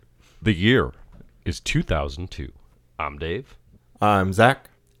The year is 2002. I'm Dave, I'm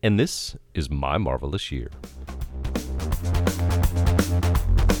Zach. and this is My Marvelous Year.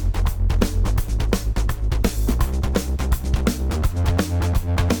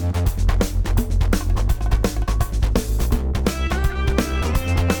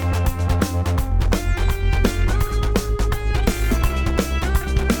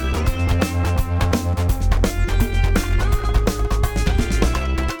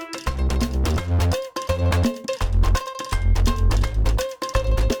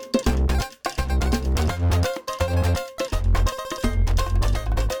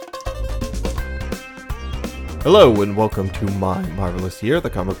 Hello and welcome to My Marvelous Year, the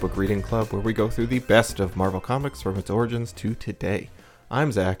comic book reading club where we go through the best of Marvel Comics from its origins to today.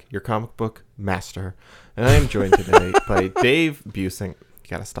 I'm Zach, your comic book master, and I am joined today by Dave Busing. You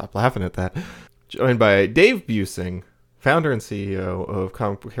gotta stop laughing at that. Joined by Dave Busing, founder and CEO of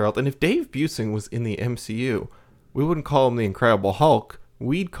Comic Book Herald. And if Dave Busing was in the MCU, we wouldn't call him the Incredible Hulk,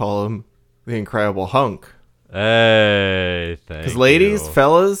 we'd call him the Incredible Hunk. Hey, thank Because ladies, you.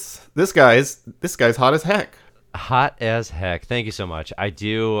 fellas, this guy's hot as heck. Hot as heck. Thank you so much. I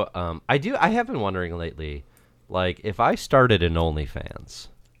have been wondering lately, like, if I started an OnlyFans,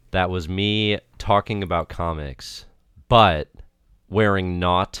 that was me talking about comics, but wearing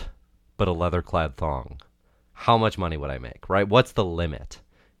not but a leather-clad thong, how much money would I make, right? What's the limit?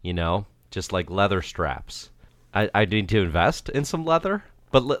 You know? Just like leather straps. I need to invest in some leather.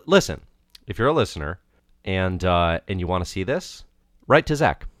 But listen, if you're a listener and you want to see this, write to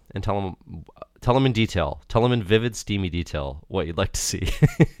Zach and tell him in detail. Tell him in vivid, steamy detail what you'd like to see.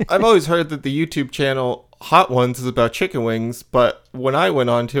 I've always heard that the YouTube channel Hot Ones is about chicken wings, but when I went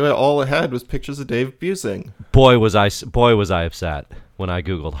onto it, all it had was pictures of Dave Busing. Boy, was I upset when I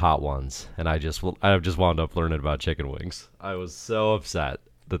Googled Hot Ones, and I just wound up learning about chicken wings. I was so upset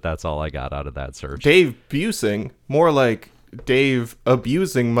that that's all I got out of that search. Dave Busing, more like Dave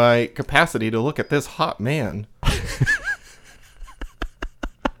abusing my capacity to look at this hot man.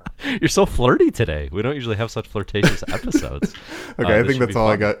 You're so flirty today. We don't usually have such flirtatious episodes. Okay, I think that's all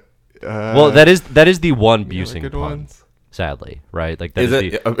I got. Well, that is the one Busing good pun. ones? Sadly, right? Like that Is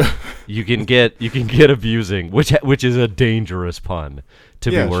it? you can get abusing, which is a dangerous pun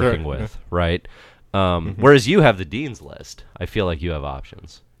to Yeah, be working sure. with, right? Whereas you have the Dean's List. I feel like you have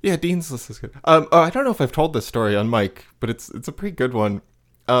options. Yeah, Dean's List is good. I don't know if I've told this story on mic, but it's a pretty good one.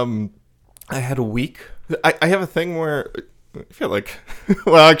 I had a week. I have a thing where I feel like,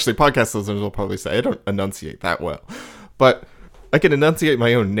 well, actually, podcast listeners will probably say I don't enunciate that well, but I can enunciate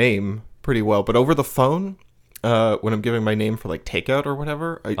my own name pretty well. But over the phone, when I'm giving my name for like takeout or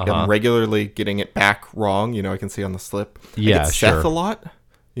whatever, I'm regularly getting it back wrong. You know, I can see on the slip. Yeah, I get Seth sure. a lot.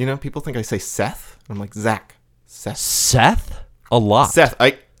 You know, people think I say Seth. I'm like Zach. Seth? A lot. Seth.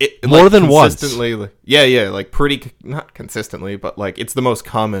 More than once. Consistently, yeah, like pretty, not consistently, but like it's the most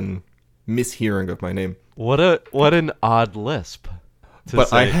common mishearing of my name. What an odd lisp. But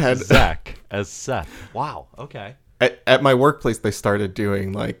say I had Zach as Seth. Wow. Okay. at my workplace, they started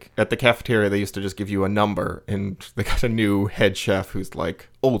doing like at the cafeteria. They used to just give you a number, and they got a new head chef who's like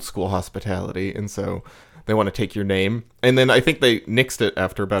old school hospitality, and so they want to take your name. And then I think they nixed it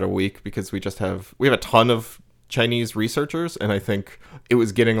after about a week because we have a ton of Chinese researchers, and I think it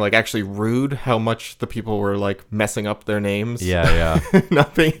was getting like actually rude how much the people were like messing up their names. Yeah.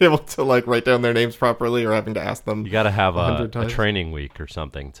 Not being able to like write down their names properly or having to ask them. You got to have 100 a times. training week or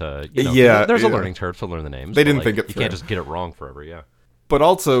something to, Yeah, there's a yeah. learning curve to learn the names. They but, didn't like, think it You through. can't just get it wrong forever, yeah. But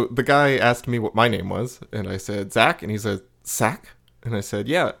also, the guy asked me what my name was, and I said Zach, and he said Sack, and I said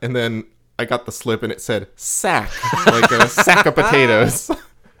yeah, and then I got the slip, and it said Sack, like a sack of potatoes.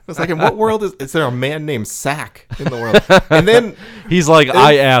 I was like, in what world is there a man named Sack in the world? And then He's like,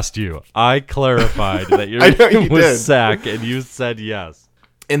 I asked you. I clarified that your I know name you was did. Zach, and you said yes.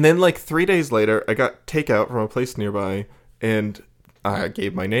 like 3 days later, I got takeout from a place nearby, and I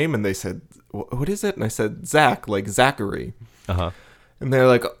gave my name, and they said, what is it? And I said Zach, like Zachary. Uh-huh. And they're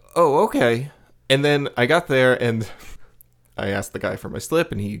like, oh, okay. And then I got there, and I asked the guy for my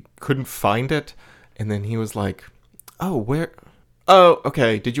slip, and he couldn't find it. And then he was like, oh, where? Oh,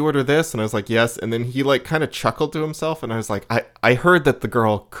 okay. Did you order this? And I was like, yes. And then he like kind of chuckled to himself, and I was like, I heard that the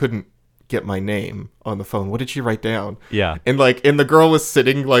girl couldn't get my name on the phone. What did she write down? Yeah. And the girl was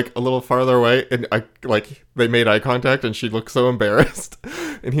sitting like a little farther away, and they made eye contact, and she looked so embarrassed.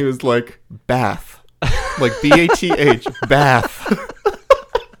 And he was like, Bath. Like BATH, Bath.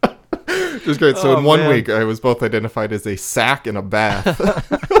 It was great. So in 1 week, I was both identified as a sack and a bath.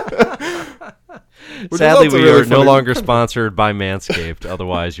 Sadly, we are no longer sponsored by Manscaped.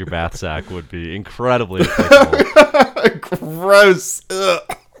 Otherwise, your bath sack would be incredibly applicable. Gross.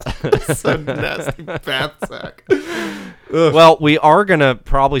 Ugh. So nasty bath sack. Well, we are gonna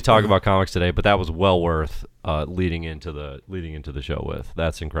probably talk about comics today, but that was well worth leading into the show with.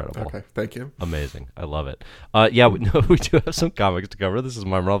 That's incredible. Okay, thank you. Amazing. I love it. Yeah, we do have some comics to cover. This is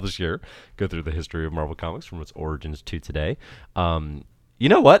My Marvelous Year. Go through the history of Marvel Comics from its origins to today. You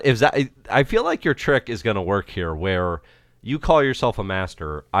know what? I feel like your trick is going to work here where you call yourself a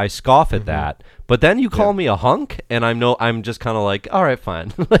master. I scoff at that, but then you call me a hunk, and I'm just kind of like, all right,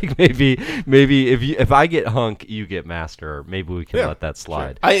 fine. Like maybe if I get hunk, you get master. Maybe we can let that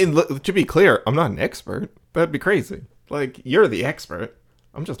slide. Sure. To be clear, I'm not an expert. That'd be crazy. Like, you're the expert.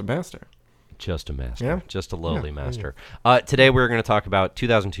 I'm just a master. Just a master. Yeah. Just a lowly master. Today we're going to talk about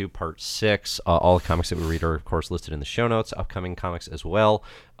 2002 Part 6. All the comics that we read are, of course, listed in the show notes. Upcoming comics as well.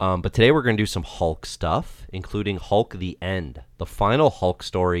 But today we're going to do some Hulk stuff, including Hulk the End, the final Hulk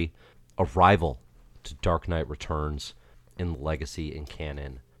story, arrival to Dark Knight Returns, in legacy and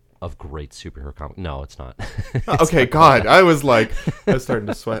canon of great superhero comic. No, it's not. Okay, God. I was starting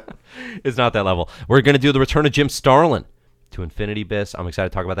to sweat. It's not that level. We're going to do the return of Jim Starlin to Infinity Abyss. I'm excited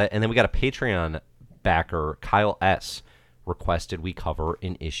to talk about that. And then we got a Patreon backer, Kyle S., requested we cover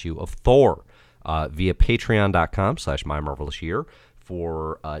an issue of Thor via patreon.com/mymarvelousyear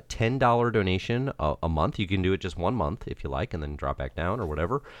for a $10 donation a month. You can do it just 1 month if you like and then drop back down or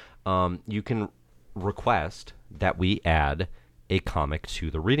whatever. You can request that we add a comic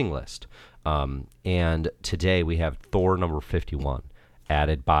to the reading list. And today we have Thor number 51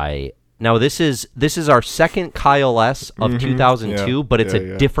 added by... Now, this is our second Kyle S. of 2002, but it's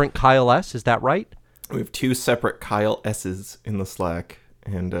a different Kyle S. Is that right? We have 2 separate Kyle S's in the Slack.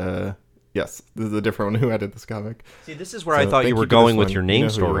 And, yes, this is a different one who added this comic. See, this is where I thought you were going with your name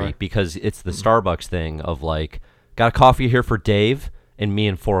story, because it's the Starbucks thing of, like, got a coffee here for Dave, and me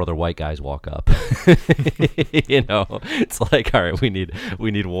and 4 other white guys walk up. You know, it's like, all right, we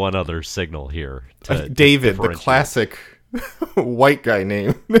need one other signal here. David, the classic... white guy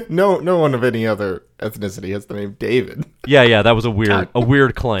name. No one of any other ethnicity has the name David. Yeah, that was a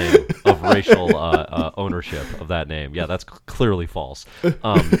weird claim of racial ownership of that name. Yeah, that's clearly false.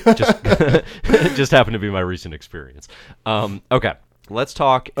 Just happened to be my recent experience. Okay, let's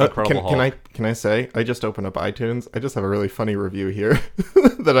talk Incredible Hulk. Can I say I just opened up iTunes? I just have a really funny review here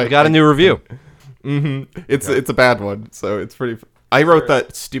that I got a new review. It's a bad one, so it's pretty. I wrote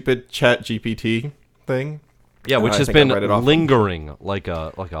that stupid Chat GPT thing. Yeah, which has been lingering like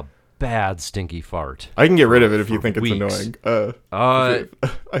a bad stinky fart. I can get rid of it if you think it's annoying.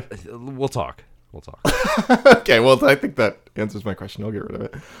 We'll talk. Okay, well, I think that answers my question. I'll get rid of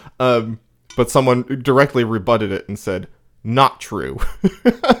it. But someone directly rebutted it and said, "Not true,"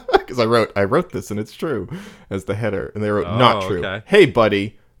 because I wrote this and it's true as the header, and they wrote, "Not true." Okay. Hey,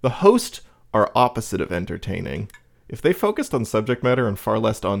 buddy, the hosts are opposite of entertaining. If they focused on subject matter and far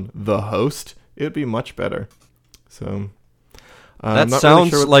less on the host, it'd be much better. So that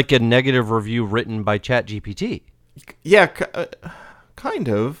sounds really like a negative review written by ChatGPT. Yeah, kind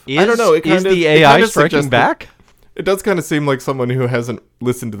of. I don't know. Is the AI striking back? It does kind of seem like someone who hasn't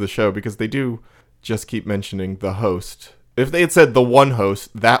listened to the show, because they do just keep mentioning the host. If they had said the one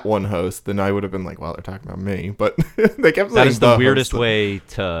host, that one host, then I would have been like, well, they're talking about me. But they kept saying that is the weirdest way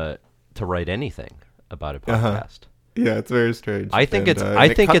to write anything about a podcast. Yeah, it's very strange. I think it's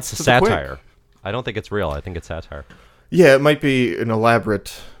a satire. I don't think it's real. I think it's satire. Yeah, it might be an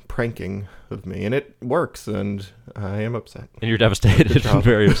elaborate pranking of me, and it works, and I am upset. And you're devastated and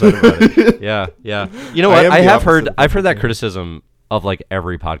very upset about it. Yeah. You know what? I've heard that criticism of like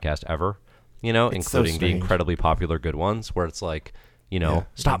every podcast ever, you know, including the incredibly popular good ones, where it's like, you know,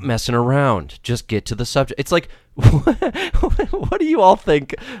 stop messing around. Just get to the subject. It's like, what do you all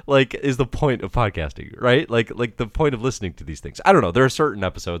think, like, is the point of podcasting, right? Like the point of listening to these things. I don't know. There are certain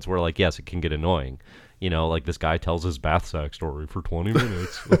episodes where, like, yes, it can get annoying. You know, like this guy tells his bath sack story for 20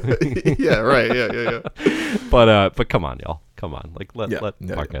 minutes. Yeah, right. Yeah. But come on, y'all. Come on. Like, let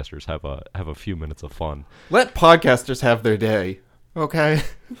podcasters have a few minutes of fun. Let podcasters have their day. Okay.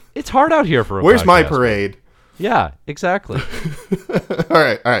 It's hard out here for a Where's my parade? Yeah, exactly. All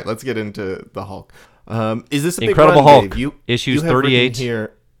right. Let's get into the Hulk. Is this a Incredible big run, Hulk? Dave? Issues 38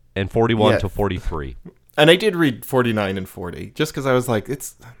 here and 41 to 43. And I did read 49 and 40, just because I was like,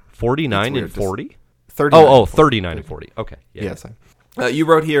 it's 49 and 40. 39 and 40. Okay. Yeah. Yes. You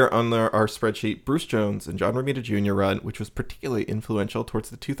wrote here on our spreadsheet, Bruce Jones and John Romita Jr. run, which was particularly influential towards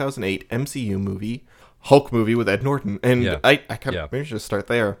the 2008 MCU movie, Hulk movie with Ed Norton. And I kind of maybe just start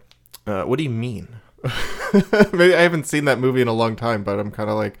there. What do you mean? Maybe I haven't seen that movie in a long time, but I'm kind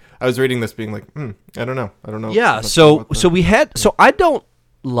of like, I was reading this being like, I don't know. Yeah. So I don't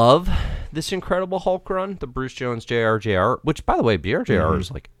love this Incredible Hulk run, the Bruce Jones JRJR, which by the way, BRJR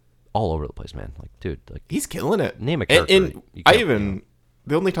is like all over the place, man. Like, dude, like he's killing it. name a character. And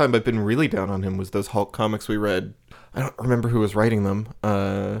the only time I've been really down on him was those Hulk comics we read. I don't remember who was writing them.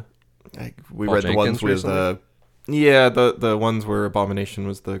 We Paul read Jenkins the ones with the ones where Abomination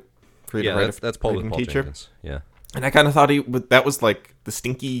was the creative writer. That's Paul with Paul teacher. Jenkins. Yeah. And I kind of thought that was like the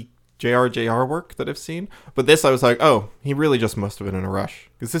stinky JRJR work that I've seen. But this, I was like, oh, he really just must have been in a rush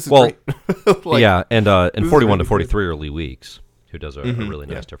because this is great. Yeah, and 41 to 43 are Lee Weeks, who does a really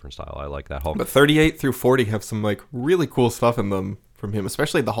nice different style. I like that Hulk. But 38 through 40 have some like really cool stuff in them from him,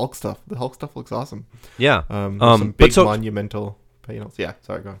 especially the Hulk stuff. The Hulk stuff looks awesome. Yeah. Some big monumental panels. Yeah,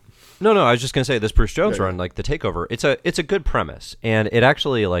 sorry, go on. No, I was just gonna say this Bruce Jones run, like the takeover. It's a good premise, and it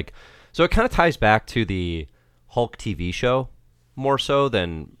actually like so it kind of ties back to the Hulk TV show more so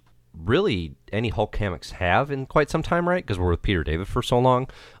than really any Hulk comics have in quite some time, right? Because we're with Peter David for so long.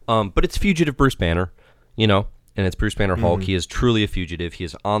 But it's fugitive Bruce Banner, and it's Bruce Banner Hulk. He is truly a fugitive. He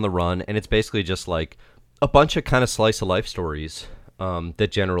is on the run, and it's basically just like a bunch of kind of slice of life stories that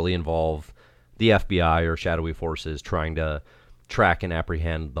generally involve the FBI or shadowy forces trying to track and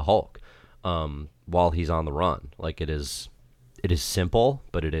apprehend the Hulk while he's on the run. Like it is simple,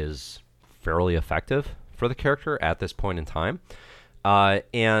 but it is fairly effective for the character at this point in time.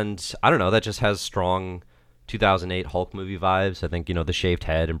 And I don't know, that just has strong 2008 Hulk movie vibes. I think, the shaved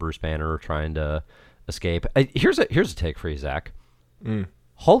head and Bruce Banner are trying to escape. Here's a take for you, Zach.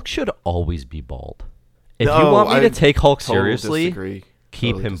 Hulk should always be bald. If you want me to take Hulk seriously,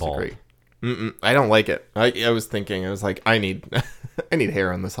 keep him bald. I don't like it. I was thinking, I was like, I need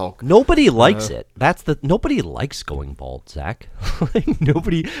hair on this Hulk. Nobody likes it. Nobody likes going bald, Zach. Like,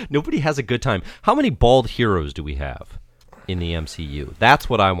 nobody has a good time. How many bald heroes do we have in the MCU? That's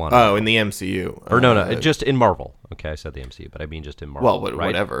what I want. Oh, in the MCU. Or no, just in Marvel. Okay, I said the MCU, but I mean just in Marvel. Well, right?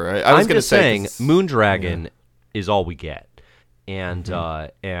 whatever. I was I'm just saying, Moondragon is all we get, and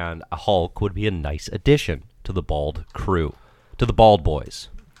a Hulk would be a nice addition to the bald crew, to the bald boys.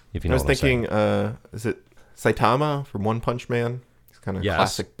 If you know I was thinking, is it Saitama from One Punch Man? He's kind of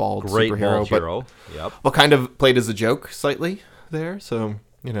classic bald great superhero, bald hero. Yep. Well, kind of played as a joke slightly there. So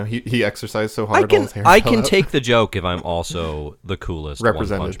he exercised so hard. I can take the joke if I'm also the coolest One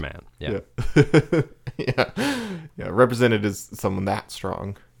Punch Man. Yeah. Yeah. Represented as someone that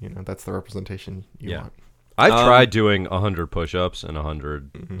strong. That's the representation you want. I've tried doing 100 push-ups and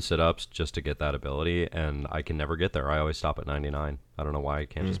 100 sit-ups just to get that ability, and I can never get there. I always stop at 99. I don't know why I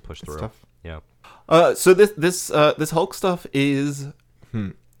can't just push through. Tough. Yeah. So this Hulk stuff is,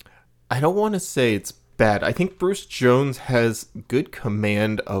 I don't want to say it's bad. I think Bruce Jones has good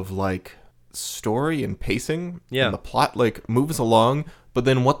command of like story and pacing. Yeah. And the plot like moves along, but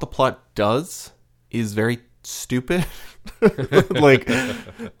then what the plot does is very stupid.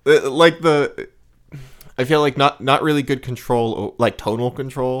 I feel like not really good control, like tonal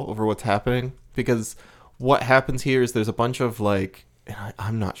control over what's happening, because what happens here is there's a bunch of like,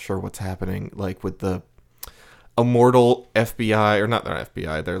 I'm not sure what's happening, like with the immortal FBI, or not their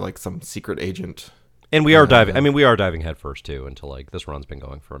FBI, they're like some secret agent. And we are diving. I mean, we are diving headfirst too into like this run's been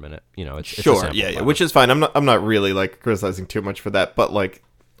going for a minute. It's sure, yeah, which is fine. I'm not really like criticizing too much for that, but like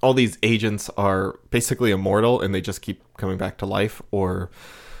all these agents are basically immortal and they just keep coming back to life or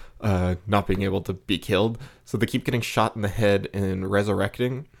not being able to be killed, so they keep getting shot in the head and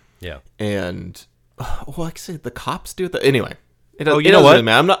resurrecting. Yeah, and actually, the cops do that anyway. It know what? Really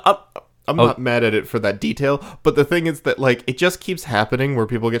matter. I'm not mad at it for that detail, but the thing is that like it just keeps happening where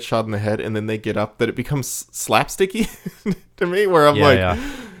people get shot in the head and then they get up. That it becomes slapsticky to me, where I'm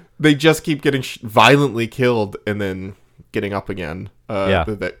they just keep getting violently killed and then getting up again.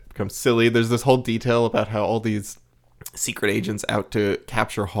 That becomes silly. There's this whole detail about how all these secret agents out to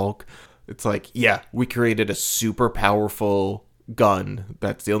capture Hulk. It's like, we created a super powerful gun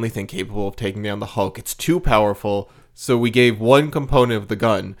that's the only thing capable of taking down the Hulk. It's too powerful, so we gave one component of the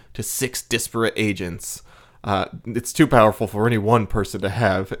gun to 6 disparate agents. It's too powerful for any one person to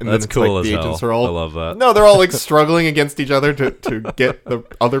have. And that's then it's cool like as the hell. agents are all, I love that. No, they're all like struggling against each other to get the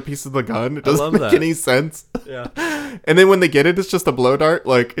other piece of the gun. It doesn't make any sense. Yeah. And then when they get it, it's just a blow dart.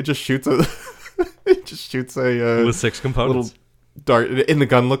 Like it just shoots a with 6 components. Little dart, and the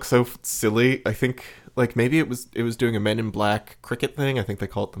gun looks so silly. I think like maybe it was doing a Men in Black cricket thing. I think they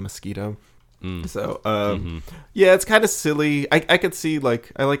call it the mosquito. So it's kind of silly. I could see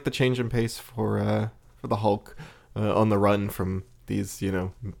like I like the change in pace for the Hulk on the run from these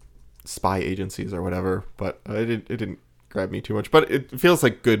spy agencies or whatever. But it didn't grab me too much. But it feels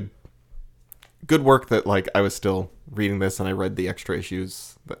like good work that like I was still reading this and I read the extra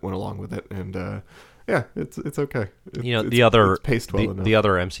issues that went along with it, and Yeah, it's okay. The it's paced well enough. the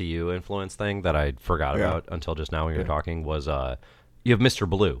other MCU influence thing that I forgot Yeah. about until just now when you were Yeah. talking was you have Mr.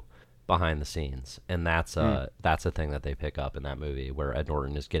 Blue behind the scenes, and that's Hmm. that's a thing that they pick up in that movie where Ed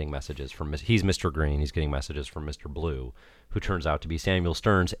Norton is getting messages from he's Mr. Green, he's getting messages from Mr. Blue, who turns out to be Samuel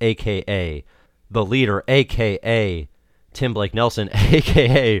Stearns, aka the leader, aka Tim Blake Nelson,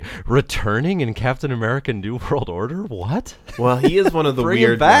 aka returning in Captain America: New World Order. What? Well, he is one of the Bring him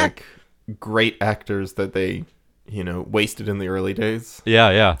weird, back? like, great actors that they, wasted in the early days,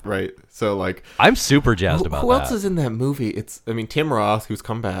 Yeah. right? So, like, I'm super jazzed about who that. else is in that movie? Tim Roth, who's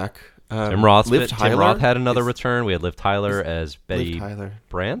come back. Tim Roth. Liv Tim Tyler Roth had another is- return. We had Liv Tyler as Betty Liv Tyler,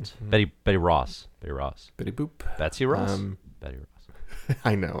 Brandt. Betty Ross. Betty Ross. Betty Boop. Betsy Ross. Um, Betty Ross.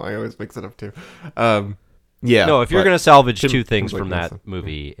 I know, I always mix it up too. Yeah. No, if you're but- going to salvage Tim- two things Tim Blake from that Nelson.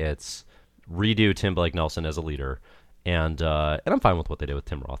 movie, it's redo Tim Blake Nelson as a leader, and I'm fine with what they did with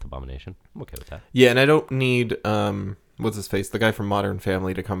Tim Roth Abomination. I'm okay with that. Yeah, and I don't need what's his face, the guy from Modern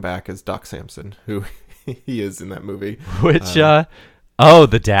Family, to come back as Doc Samson, who he is in that movie. Which the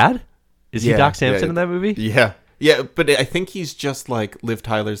dad? Is he yeah, Doc Samson yeah. in that movie? Yeah, but I think he's just like Liv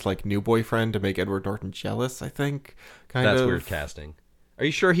Tyler's like new boyfriend to make Edward Norton jealous. I think That's of. weird casting. Are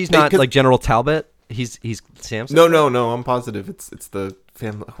you sure he's Hey, not 'cause- like General Talbot? He's Samson. No. I'm positive it's the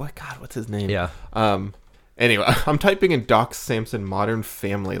family. Oh my God, what's his name? Yeah. Anyway, I'm typing in Doc Samson Modern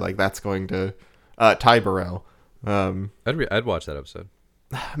Family. Like that's going to Ty Burrell. I'd watch that episode.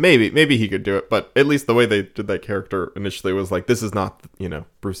 Maybe he could do it, but at least the way they did that character initially was like, this is not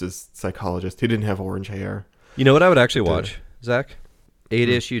Bruce's psychologist. He didn't have orange hair. You know what I would actually watch, Zach?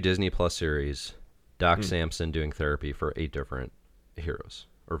 8-issue Disney Plus series, Doc Samson doing therapy for 8 different heroes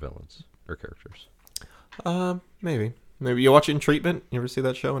or villains or characters. Maybe you watching Treatment? You ever see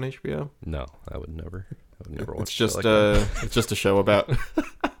that show on HBO? No, I would never watch. It's just a show like that. it's just a show about.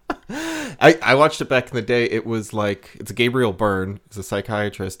 I watched it back in the day. It was like it's Gabriel Byrne is a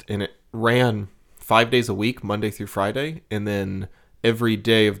psychiatrist, and it ran 5 days a week, Monday through Friday, and then every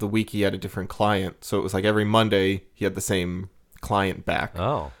day of the week he had a different client. So it was like every Monday he had the same client back.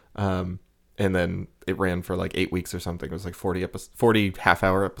 Oh, And then it ran for like 8 weeks or something. It was like 40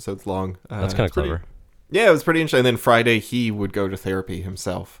 half-hour episodes long. that's kind of clever. Yeah, it was pretty interesting. And then Friday he would go to therapy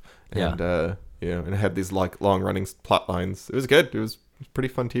himself, and Yeah. and it had these like long-running plot lines. It was good. It was pretty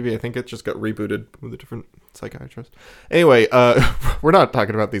fun TV. I think it just got rebooted with a different psychiatrist. Anyway, we're not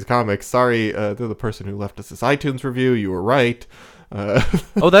talking about these comics. Sorry to the person who left us this iTunes review. You were right.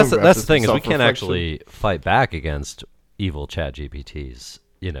 Oh, that's the just thing is we can't self-reflection. actually fight back against evil ChatGPT's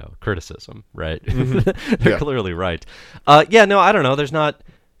criticism, right? They're Yeah. clearly right. No, I don't know. There's not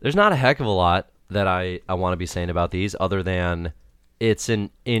a heck of a lot that I want to be saying about these other than it's an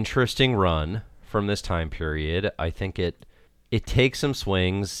interesting run from this time period. I think it takes some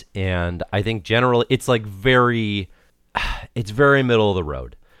swings, and I think generally it's like it's very middle of the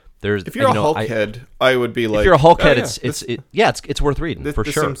road. There's If you're a Hulk head, I would be like, if you're a Hulk oh, head, yeah, it's worth reading for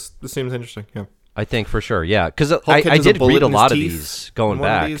this sure. This seems interesting. Yeah. I think for sure, yeah, because Hulk I has did bullet read a in his lot of teeth these going in one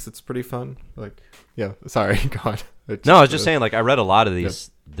of back. these. It's pretty fun. Like, yeah. Sorry, go on. No, I was just saying, like, I read a lot of these,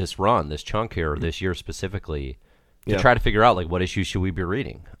 this chunk here, this year specifically, to Yeah. try to figure out, like, what issues should we be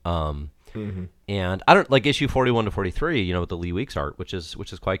reading. And I don't, like, issue 41 to 43, with the Lee Weeks art, which is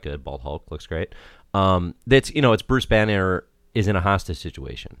quite good. Bald Hulk looks great. That's, it's Bruce Banner is in a hostage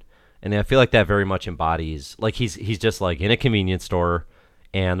situation. And I feel like that very much embodies, like, he's just, like, in a convenience store,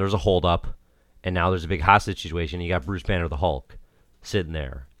 and there's a holdup, and now there's a big hostage situation. You got Bruce Banner, the Hulk, sitting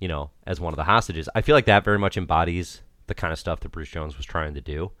there, as one of the hostages. I feel like that very much embodies the kind of stuff that Bruce Jones was trying to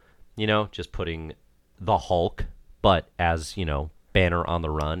do, just putting the Hulk, but as, Banner on the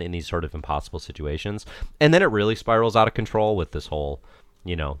run in these sort of impossible situations. And then it really spirals out of control with this whole,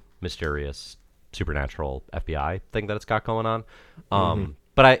 mysterious supernatural FBI thing that it's got going on.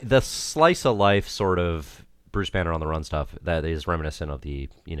 But the slice of life sort of Bruce Banner on the run stuff that is reminiscent of the,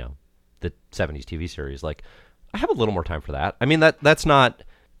 the 70s TV series, like, I have a little more time for that. I mean, that's not,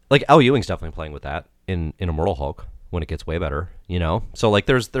 like, Al Ewing's definitely playing with that in Immortal Hulk when it gets way better, So, like,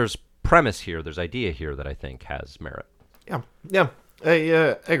 there's premise here, there's idea here that I think has merit. Yeah.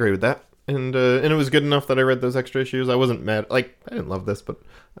 I agree with that. And it was good enough that I read those extra issues. I wasn't mad. Like, I didn't love this, but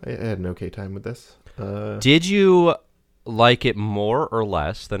I had an okay time with this. Did you like it more or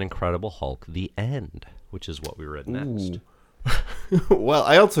less than Incredible Hulk: The End, which is what we read next? Well,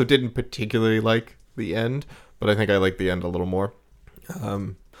 I also didn't particularly like the end, but I think I like the end a little more.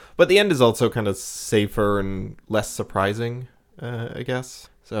 But the end is also kind of safer and less surprising, I guess.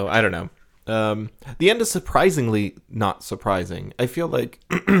 So I don't know. The end is surprisingly not surprising. I feel like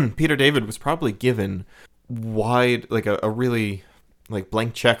Peter David was probably given a really like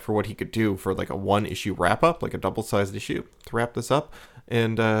blank check for what he could do for like a one issue wrap up, like a double sized issue to wrap this up.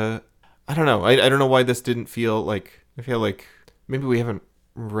 And I don't know. I don't know why this didn't feel like, I feel like maybe we haven't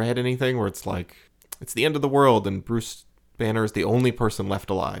read anything where it's like it's the end of the world and Bruce Banner is the only person left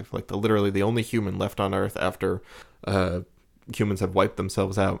alive, like literally the only human left on Earth after humans have wiped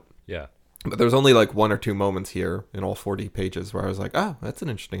themselves out. Yeah. But there's only like one or two moments here in all 40 pages where I was like, oh, that's an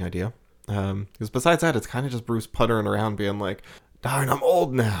interesting idea. Because besides that, it's kind of just Bruce puttering around being like, darn, I'm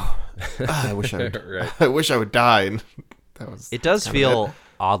old now. I wish I would, Right. I wish I would die. And it does feel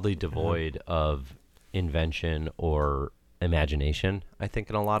oddly devoid of invention or imagination, I think,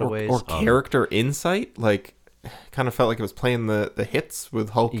 in a lot of ways. Or character insight. Like, kind of felt like it was playing the hits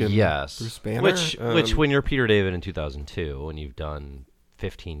with Hulk and Bruce Banner. Which when you're Peter David in 2002 and you've done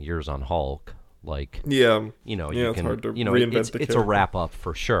 15 years on Hulk, like, yeah, you know, yeah, you it's can, hard to you know, reinvent it's the a character. wrap up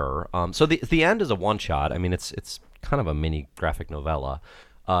for sure. So the end is a one shot. I mean, it's kind of a mini graphic novella.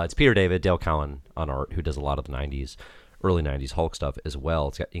 It's Peter David, Dale Cowan on art, who does a lot of the early 90s Hulk stuff as well.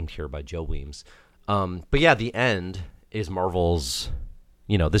 It's got inked here by Joe Weems. But yeah, the end is Marvel's,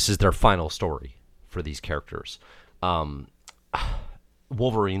 you know, this is their final story for these characters.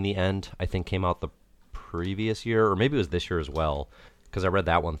 Wolverine, the end, I think came out the previous year, or maybe it was this year as well, because I read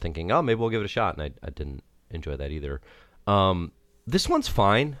that one thinking, oh, maybe we'll give it a shot, and I didn't enjoy that either. This one's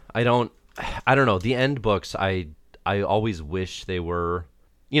fine. I don't know. The end books, I always wish they were,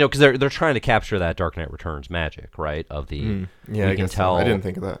 you know, because they're trying to capture that Dark Knight Returns magic, right? Of the Yeah, we I can guess tell. so. I didn't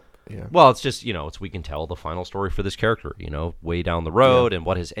think of that. Yeah. Well, it's just, you know, we can tell the final story for this character, you know, way down the road,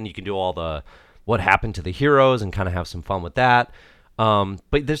 and you can do all the what happened to the heroes and kind of have some fun with that. But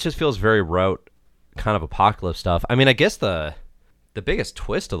this just feels very rote, kind of apocalypse stuff. I mean, I guess the biggest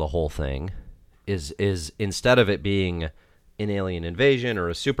twist of the whole thing is instead of it being an alien invasion or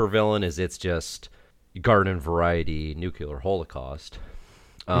a supervillain, is it's just garden variety nuclear holocaust,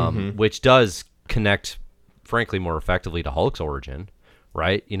 which does connect, frankly, more effectively to Hulk's origin,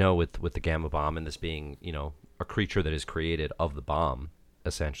 right? You know, with the gamma bomb and this being, you know, a creature that is created of the bomb,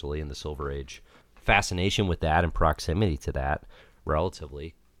 essentially, in the Silver Age. Fascination with that and proximity to that,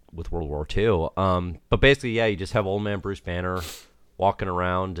 relatively, with World War II. But basically, yeah, you just have old man Bruce Banner walking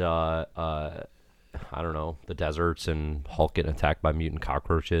around, I don't know, the deserts, and Hulk getting attacked by mutant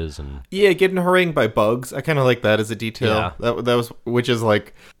cockroaches, and Yeah, getting harangued by bugs. I kind of like that as a detail. Yeah. That was, which is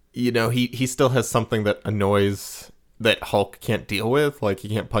like, you know, he still has something that annoys that Hulk can't deal with. Like, he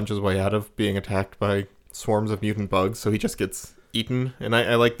can't punch his way out of being attacked by swarms of mutant bugs, so he just gets eaten. And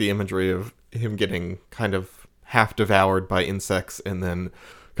I like the imagery of him getting kind of half devoured by insects and then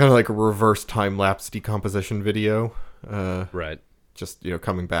kind of like a reverse time-lapse decomposition video. right. Just, you know,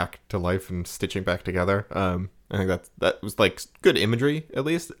 coming back to life and stitching back together. I think that was like good imagery, at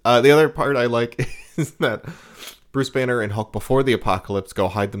least. The other part I like is that Bruce Banner and Hulk before the apocalypse go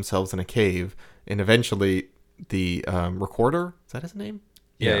hide themselves in a cave, and eventually the recorder, is that his name?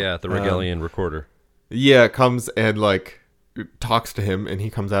 Yeah, the Regalian recorder. Yeah, comes and like talks to him, and he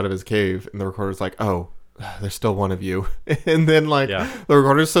comes out of his cave, and the recorder's like, oh, there's still one of you. And then like the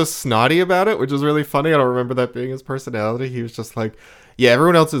recorder's so snotty about it, which is really funny. I don't remember that being his personality. He was just like, yeah,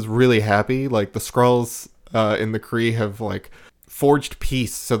 everyone else is really happy. Like the Skrulls in the Kree have like forged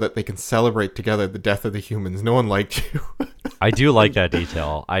peace so that they can celebrate together the death of the humans. No one liked you. I do like that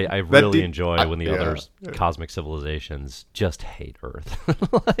detail. I really enjoy when the other cosmic civilizations just hate Earth.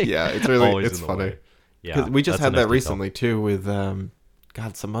 Like, yeah, it's really, always it's in the funny. way. Yeah, We just that's had a that nice detail. recently too with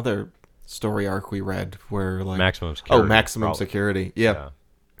some other story arc we read where like Maximum Security. Maximum probably. Security. Yep.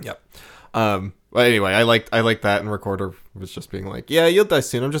 But anyway, I like that, and Recorder was just being like, yeah, you'll die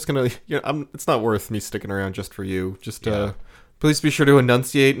soon. I'm just gonna, it's not worth me sticking around just for you. Just please be sure to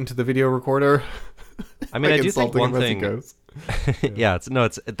enunciate into the video recorder. I mean, Like I do think insulting one him as he thing.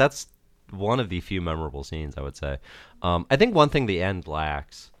 goes. That's one of the few memorable scenes, I would say. I think one thing the end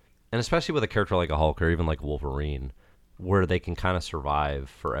lacks, and especially with a character like a Hulk or even like Wolverine, where they can kind of survive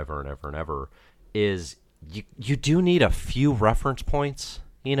forever and ever and ever, is you do need a few reference points.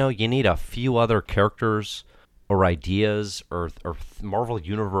 You know, you need a few other characters or ideas or Marvel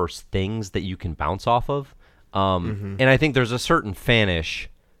Universe things that you can bounce off of. And I think there's a certain fanish,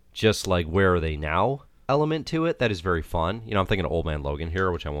 just like where are they now element to it that is very fun. You know, I'm thinking of Old Man Logan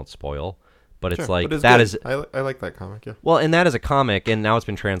here, which I won't spoil, but it's Sure, like but it's that good. is I like that comic. Yeah. well, and that is a comic, and now it's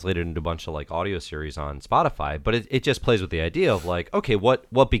been translated into a bunch of like audio series on Spotify. But it just plays with the idea of like, okay,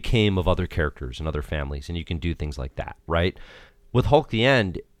 what became of other characters and other families, and you can do things like that, right? With Hulk the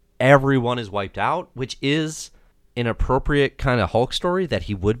End, everyone is wiped out, which is an appropriate kind of Hulk story that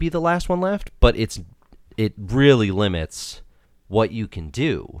he would be the last one left, but it really limits what you can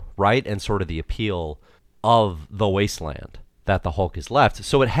do, right? And sort of the appeal of the wasteland, that the Hulk is left.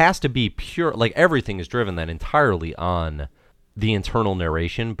 So it has to be pure, like everything is driven then entirely on the internal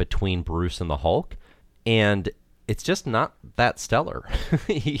narration between Bruce and the Hulk. And it's just not that stellar,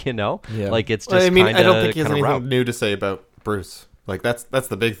 you know? Yeah. Like it's just I mean, kinda, I don't think he has kinda anything route. new to say about Bruce. Like that's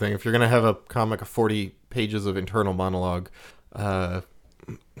the big thing. If you're gonna have a comic of 40 pages of internal monologue,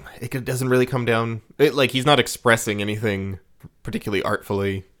 doesn't really come down. Like he's not expressing anything particularly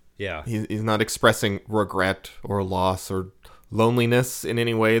artfully. Yeah. He's not expressing regret or loss or loneliness in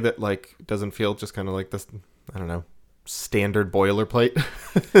any way that like doesn't feel just kind of like this. I don't know, standard boilerplate.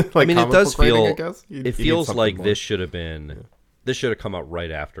 Like I mean, it comic does book writing, feel. I guess. You It need feels something like more. this should have been. This should have come out right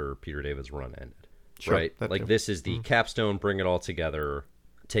after Peter David's run ended, Sure, right? that Like too. this is the capstone, bring it all together,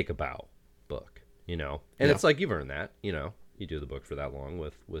 take a bow book, you know. And Yeah. it's like you've earned that, you know. You do the book for that long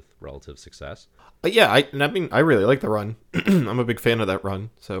with relative success. But yeah, I mean, I really like the run. I'm a big fan of that run.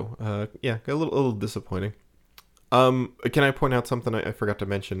 So, yeah, a little disappointing. Can I point out something I forgot to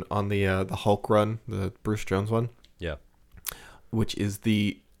mention on the Hulk run, the Bruce Jones one, Yeah. which is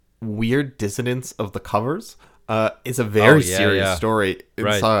the weird dissonance of the covers. It's a very serious story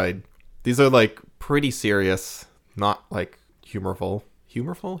Right. inside. These are like pretty serious, not like humorous.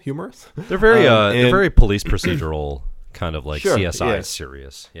 They're very they're and- very police procedural kind of like Sure, CSI yeah.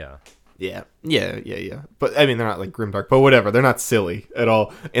 serious. Yeah. Yeah. But I mean, they're not like grimdark, but whatever. They're not silly at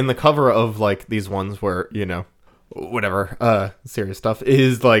all. And the cover of like these ones where, you know, whatever, serious stuff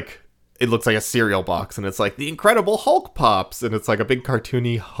is like, it looks like a cereal box and it's like the Incredible Hulk pops. And it's like a big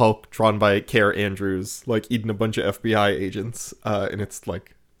cartoony Hulk drawn by Care Andrews, like eating a bunch of FBI agents. And it's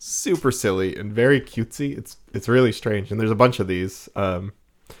like super silly and very cutesy. It's really strange. And there's a bunch of these.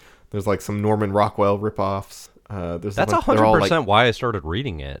 There's like some Norman Rockwell ripoffs. There's That's a bunch, they're all, 100% like, why I started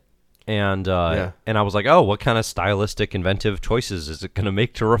reading it. And Yeah. and I was like, oh, what kind of stylistic, inventive choices is it going to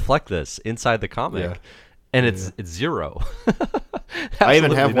make to reflect this inside the comic? Yeah. And it's zero. I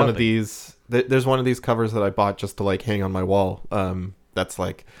even have Absolutely one of nothing. these. There's one of these covers that I bought just to like hang on my wall. That's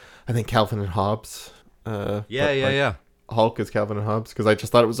like, I think Calvin and Hobbes. Yeah. Hulk is Calvin and Hobbes because I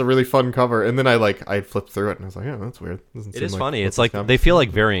just thought it was a really fun cover, and then I flipped through it and I was like, oh, that's weird. Doesn't It seem is like funny. what It's this like comic they feel is. like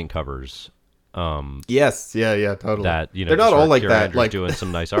variant covers. Yes, yeah, totally. That you know they're not just all are like Kira that. Andrews Like doing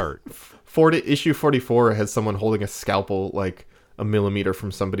some nice art. issue 44 has someone holding a scalpel like a millimeter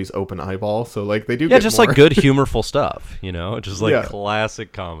from somebody's open eyeball. So like they do Yeah, get just more. like good humorful stuff. You know, just like Yeah.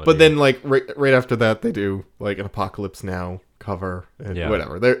 classic comedy. But then like right after that they do like an Apocalypse Now cover and Yeah.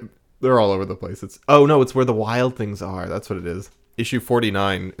 whatever. They're all over the place. It's where the wild things are. That's what it is. Issue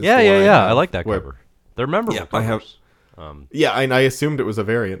 49 is yeah. the one I have like that where- cover. They're memorable Yeah, I have- covers. Yeah, and I assumed it was a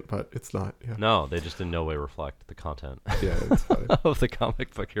variant, but it's not. Yeah, No, they just in no way reflect the content yeah, it's fine. of the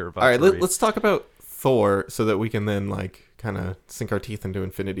comic book you're about All right, to read. let's talk about Thor so that we can then like kind of sink our teeth into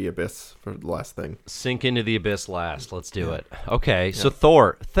Infinity Abyss for the last thing. Sink into the abyss last. Let's do it. Okay, so Yeah.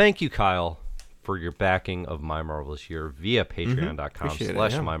 Thor, thank you, Kyle, for your backing of My Marvelous Year via Appreciate it,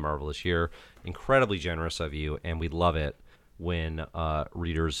 patreon.com/My yeah. Marvelous Year. Incredibly generous of you, and we love it when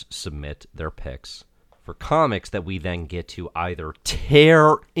readers submit their picks for comics that we then get to either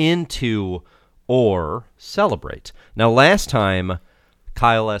tear into or celebrate. Now, last time,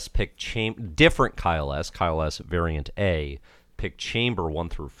 Kyle S. picked different Kyle S. Variant A, picked Chamber 1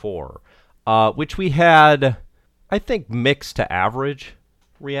 through 4, which we had, I think, mixed to average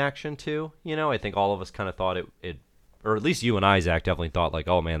reaction to. You know, I think all of us kind of thought it, or at least you and I, Zach, definitely thought like,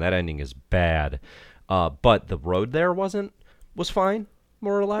 oh man, that ending is bad. But the road there was fine,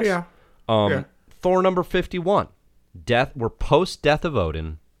 more or less. Yeah. Thor number 51. We're post Death of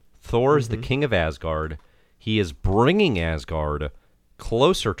Odin. Thor is the king of Asgard. He is bringing Asgard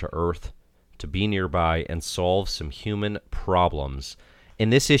closer to Earth to be nearby and solve some human problems.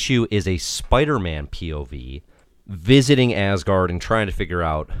 And this issue is a Spider-Man POV visiting Asgard and trying to figure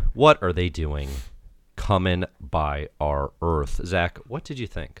out what are they doing coming by our Earth. Zach, what did you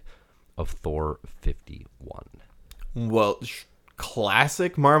think of Thor 51? Well,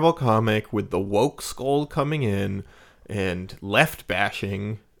 classic Marvel comic with the woke skull coming in and left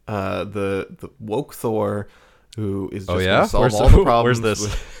bashing the woke Thor who is just going to solve all the problems. Where's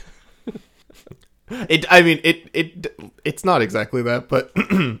this? It's not exactly that, but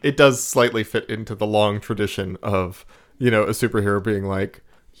it does slightly fit into the long tradition of, you know, a superhero being like,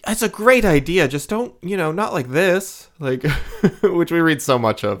 that's a great idea, just don't, you know, not like this, like, which we read so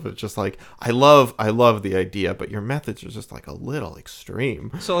much of. It's just like, I love the idea, but your methods are just like a little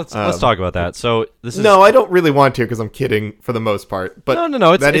extreme. So let's talk about that. So this is No, I don't really want to because I'm kidding for the most part. But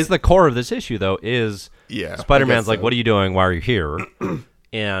no. It's that it's is the core of this issue, though. Is yeah. Spider-Man's I guess like, so. "What are you doing? Why are you here?"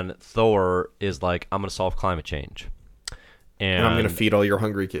 And Thor is like, "I'm going to solve climate change." And I'm gonna feed all your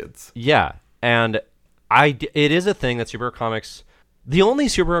hungry kids. Yeah, and it is a thing that superhero comics. The only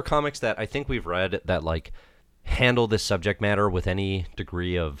superhero comics that I think we've read that like handle this subject matter with any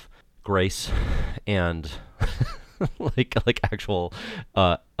degree of grace and like actual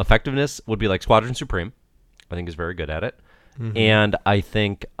effectiveness would be like Squadron Supreme. I think is very good at it, and I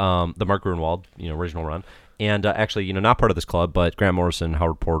think the Mark Gruenwald, original run, and actually, not part of this club, but Grant Morrison,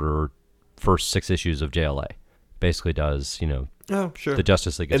 Howard Porter, first 6 issues of JLA, basically does Oh, sure. the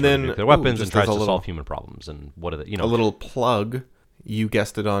Justice League gets And rid of then, nuclear weapons just and tries as a to little- solve human problems and what are the A little plug. You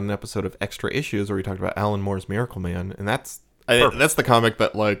guessed it on an episode of Extra Issues where we talked about Alan Moore's Miracle Man, and that's the comic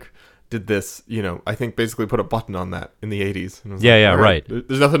that like did this. I think basically put a button on that in the 80s. And I was Yeah, like, yeah, all right.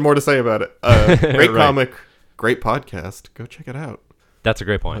 There's nothing more to say about it. Great Right. comic, great podcast. Go check it out. That's a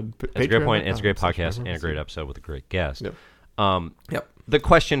great point. That's a great point, and it's a great Patreon.com/Marvel podcast and a great episode with a great guest. Yep. Yep. The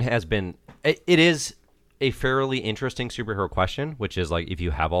question has been, it is a fairly interesting superhero question, which is like, if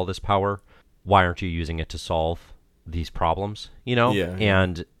you have all this power, why aren't you using it to solve these problems? Yeah.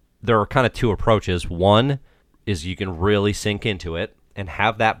 And there are kind of 2 approaches. One is you can really sink into it and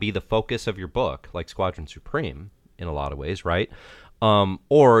have that be the focus of your book, like Squadron Supreme in a lot of ways, right?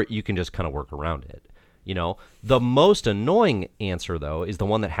 Or you can just kind of work around it. The most annoying answer, though, is the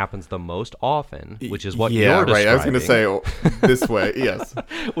one that happens the most often, which is what you're describing. right. I was going to say this way. Yes.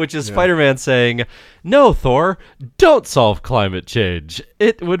 Which is Spider-Man saying, "No, Thor, don't solve climate change.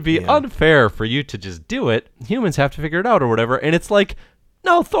 It would be unfair for you to just do it. Humans have to figure it out or whatever." And it's like,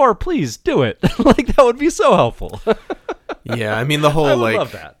 "No, Thor, please do it." Like, that would be so helpful. Yeah, I mean the whole I would like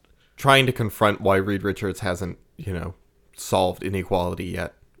love that. trying to confront why Reed Richards hasn't, solved inequality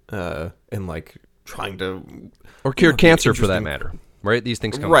yet, and like trying to Or cured cancer, for that interesting- matter. Right? These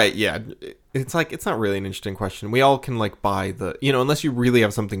things come Right, yeah. It's like it's not really an interesting question. We all can like buy the, unless you really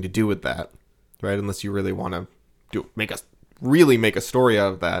have something to do with that, right? Unless you really want to make a story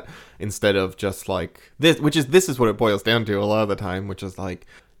out of that instead of just like this, this is what it boils down to a lot of the time, which is like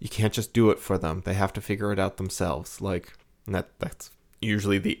you can't just do it for them. They have to figure it out themselves. Like that's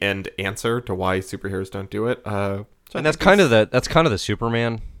usually the end answer to why superheroes don't do it. And that's kind of the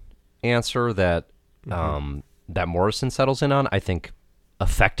Superman answer that that Morrison settles in on, I think,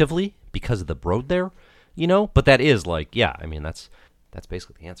 effectively because of the road there, But that is like, yeah, I mean that's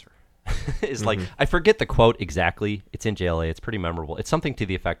basically the answer. It's like, I forget the quote exactly. It's in JLA. It's pretty memorable. It's something to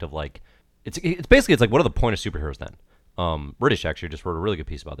the effect of like, it's basically like, what are the point of superheroes then? British actually just wrote a really good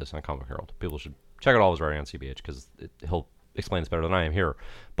piece about this on Comic Herald. People should check out all his writing on CBH because he'll explain this better than I am here.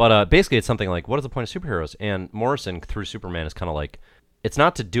 But basically, it's something like, what is the point of superheroes? And Morrison through Superman is kind of like, it's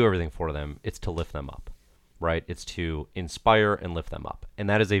not to do everything for them, it's to lift them up, right? It's to inspire and lift them up. And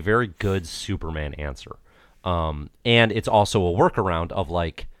that is a very good Superman answer. And it's also a workaround of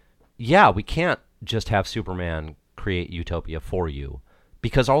like, yeah, we can't just have Superman create utopia for you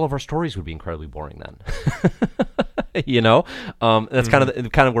because all of our stories would be incredibly boring then. That's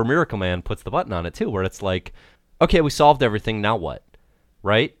kind of where Miracle Man puts the button on it too, where it's like, okay, we solved everything, now what?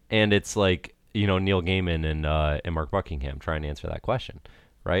 Right? And it's like, Neil Gaiman and Mark Buckingham trying to answer that question,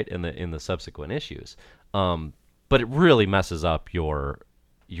 right? In the subsequent issues. But it really messes up your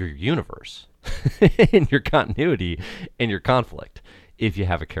universe and your continuity and your conflict if you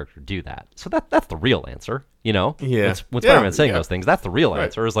have a character do that. So that's the real answer, Yeah. When Spider-Man's saying those things, that's the real Right.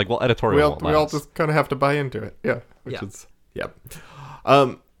 answer. Is like, well, editorial we all just kind of have to buy into it. Yeah.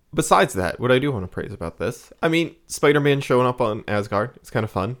 Besides that, what I do want to praise about this, I mean, Spider-Man showing up on Asgard, it's kind of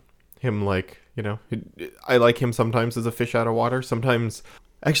fun. Him I like him sometimes as a fish out of water. Sometimes,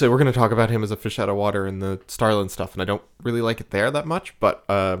 actually, we're going to talk about him as a fish out of water in the Starland stuff, and I don't really like it there that much, but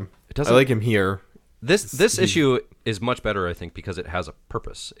I like him here. This issue is much better, I think, because it has a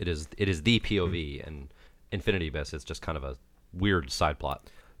purpose. It is the POV, and Infinity Abyss is just kind of a weird side plot.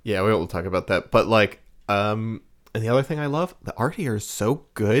 Yeah, we will talk about that. But and the other thing I love, the art here is so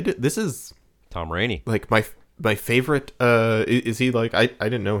good. This is Tom Rainey, like my favorite. Is he like I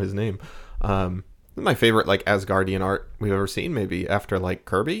didn't know his name. My favorite like Asgardian art we've ever seen, maybe after like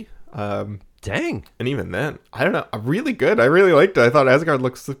Kirby. Dang. And even then, I don't know, really good. I really liked it. I thought Asgard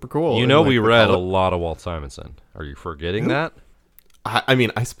looked super cool. We read a lot of Walt Simonson. Are you forgetting that? I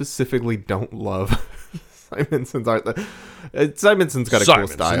mean, I specifically don't love Simonson's art. Simonson's got a cool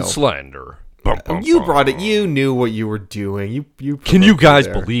style. Slander. You brought it. You knew what you were doing. You Can you guys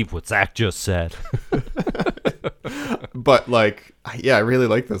believe what Zach just said? But like, yeah, I really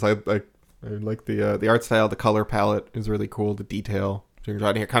like this. I like the art style. The color palette is really cool. The detail here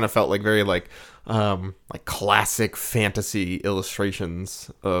kind of felt like very like classic fantasy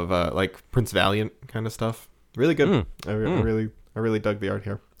illustrations of like Prince Valiant kind of stuff. Really good. I really dug the art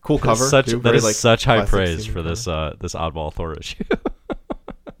here. Cool cover. That is like such high classic praise scene for this oddball Thor issue.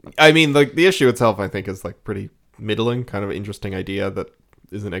 I mean, like the issue itself, I think, is like pretty middling, kind of interesting idea that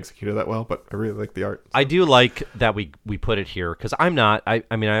isn't executed that well. But I really like the art. So. I do like that we put it here because I'm not. I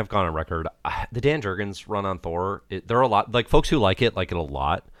mean, I have gone on record. The Dan Jurgens run on Thor. There are a lot like folks who like it a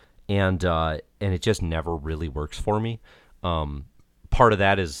lot, and it just never really works for me. Part of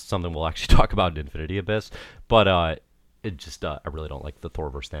that is something we'll actually talk about in Infinity Abyss, but it just I really don't like the Thor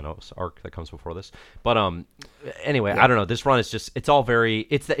vs Thanos arc that comes before this. But anyway, I don't know. This run is just it's all very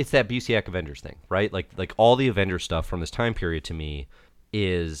it's that Busiek Avengers thing, right? Like all the Avengers stuff from this time period to me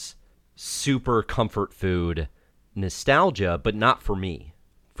is super comfort food nostalgia, but not for me,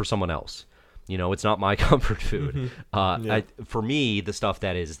 for someone else. You know, it's not my comfort food. For me, the stuff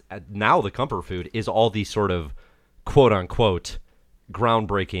that is now the comfort food is all these sort of quote unquote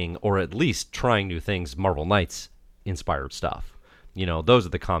groundbreaking or at least trying new things Marvel Knights inspired stuff. You know, those are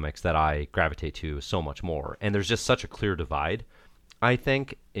the comics that I gravitate to so much more. And there's just such a clear divide, I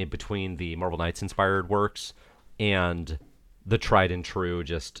think, in between the Marvel Knights inspired works and the tried and true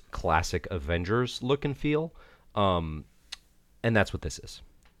just classic Avengers look and feel. And that's what this is.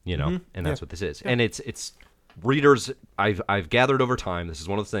 You know, and that's what this is. Yeah. And it's readers I've gathered over time. This is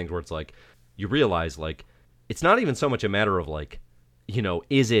one of those things where it's like you realize like it's not even so much a matter of like, you know,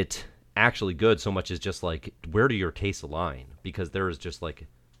 is it actually good so much as just like where do your tastes align? Because there is just like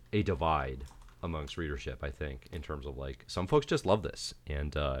a divide amongst readership, I think, in terms of like some folks just love this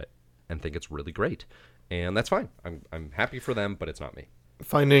and think it's really great. And that's fine. I'm happy for them, but it's not me.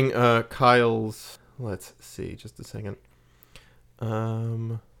 Finding Kyle's let's see, just a second.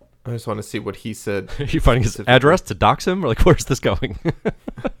 I just want to see what he said. Are you finding his address to dox him? Or like, where's this going?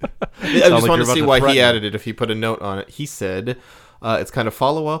 I just want to see why he added it, if he put a note on it. He said it's kind of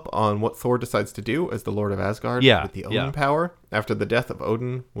follow-up on what Thor decides to do as the Lord of Asgard with the Odin power. After the death of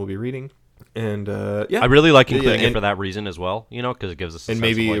Odin, we'll be reading. And I really like including it for that reason as well, you know, because it gives us a sense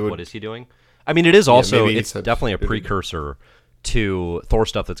of like, what is he doing? I mean, it is also, it's definitely a precursor to Thor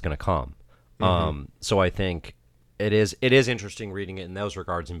stuff that's going to come. So I think it is interesting reading it in those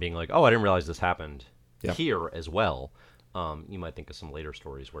regards and being like, oh, I didn't realize this happened here as well. You might think of some later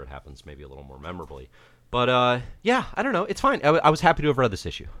stories where it happens maybe a little more memorably. But I don't know. It's fine. I was happy to have read this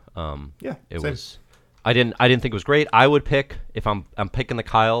issue. It was. I didn't think it was great. I would pick if I'm picking the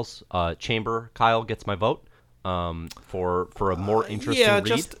Kyles. Chamber Kyle gets my vote for a more interesting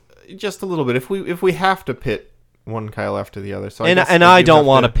read. Just a little bit. If we have to pit one Kyle after the other, so I don't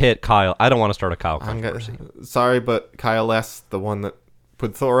want to pit Kyle. I don't want to start a Kyle controversy. Sorry, but Kyle S, the one that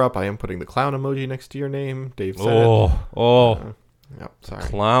put Thor up, I am putting the clown emoji next to your name. Dave said it. Yep, sorry.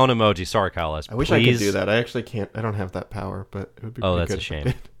 Clown emoji. Sorry, Kyle S. I wish I could do that. I actually can't. I don't have that power, but it would be that's good a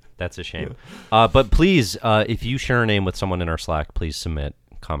shame. That's a shame. But please, if you share a name with someone in our Slack, please submit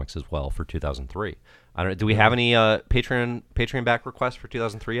comics as well for 2003. I don't. Do we have any Patreon back requests for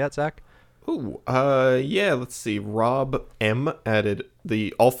 2003 yet, Zach? Ooh, yeah. Let's see. Rob M added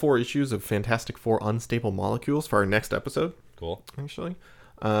all 4 issues of Fantastic Four Unstable Molecules for our next episode. Cool. Actually,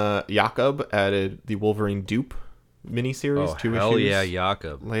 Jakob added the Wolverine Dupe miniseries. 2 hell issues. Yeah,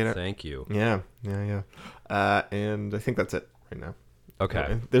 Jakob. Later. Thank you. Yeah. And I think that's it right now.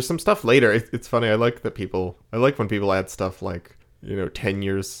 Okay. There's some stuff later. It's funny. I like when people add stuff like, 10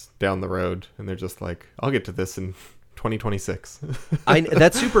 years down the road, and they're just like, I'll get to this in 2026.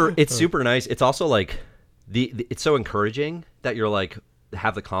 That's super. It's super nice. It's also like it's so encouraging that you're like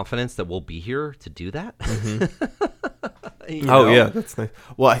have the confidence that we'll be here to do that. Oh yeah, that's nice.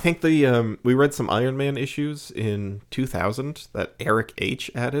 Well, I think we read some Iron Man issues in 2000 that Eric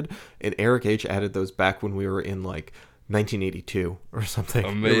H added, and Eric H added those back when we were in like 1982 or something.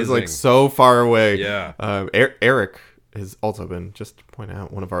 Amazing. It was like so far away. Yeah. Eric has also been, just to point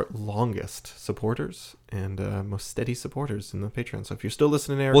out, one of our longest supporters and most steady supporters in the Patreon. So if you're still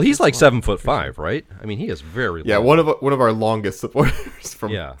listening, Eric, well, he's like 7'5", right? I mean, he is very long. Yeah, one of our longest supporters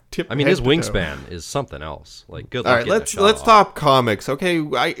from tip. I mean, his wingspan is something else. Like, good. All right, let's talk comics. Okay,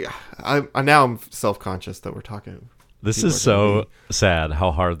 I now I'm self-conscious that we're talking. This is so sad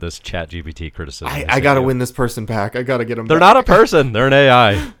how hard this ChatGPT criticism is. I got to win this person back. I got to get them. They're not a person. They're an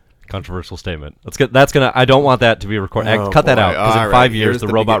AI. Controversial statement. That's gonna. I don't want that to be recorded. Cut that out, because in 5 years the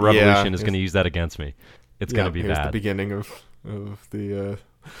robot revolution is going to use that against me. It's going to be bad. The beginning of the.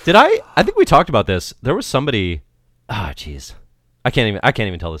 Did I think we talked about this. There was somebody. Jeez. I can't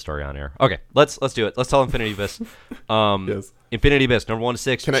even tell this story on air. Okay, let's do it. Let's tell Infinity Abyss. Yes. Infinity Abyss, number 1 to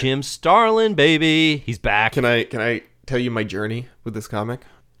 6. Jim Starlin, baby, he's back. Can I tell you my journey with this comic?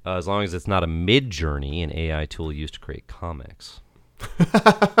 As long as it's not a mid-journey, an AI tool used to create comics.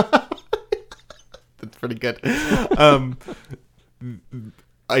 That's pretty good. I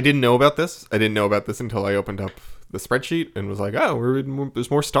didn't know about this. I didn't know about this until I opened up the spreadsheet and was like, oh,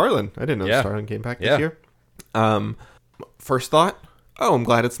 there's more Starlin. I didn't know Starlin came back this year. First thought, oh, I'm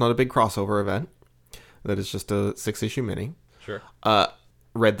glad it's not a big crossover event. That it's just a 6-issue mini. Sure.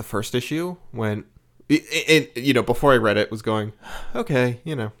 Read the first issue, went, before I read it, was going, okay,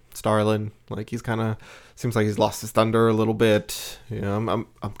 Starlin, like he's kind of seems like he's lost his thunder a little bit. I'm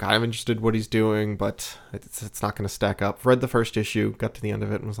kind of interested in what he's doing, but it's not going to stack up. Read the first issue, got to the end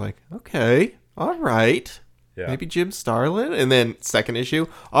of it, and was like, okay, all right, maybe Jim Starlin. And then second issue,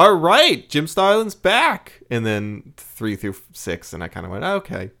 all right, Jim Starlin's back. And then 3 through 6, and I kind of went,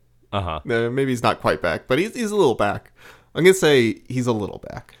 okay, maybe he's not quite back, but he's a little back. I'm gonna say he's a little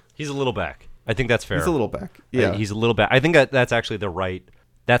back. He's a little back. I think that's fair. He's a little back. Yeah, he's a little back. I think that's actually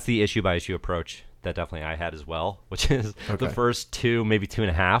that's the issue by issue approach that definitely I had as well, which is the first 2, maybe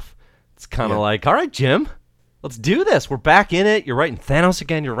 2.5. It's kind of like, all right, Jim, let's do this. We're back in it. You're writing Thanos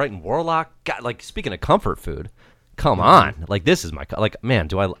again. You're writing Warlock. God, like speaking of comfort food, come on. Like this is man,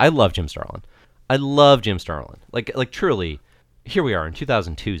 I love Jim Starlin. I love Jim Starlin. Like truly, here we are in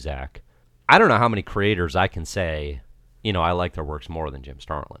 2002, Zach. I don't know how many creators I can say, I like their works more than Jim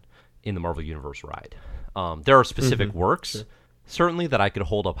Starlin in the Marvel Universe ride. There are specific works, certainly, that I could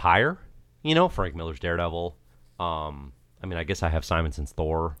hold up higher. Frank Miller's Daredevil. I guess I have Simonson's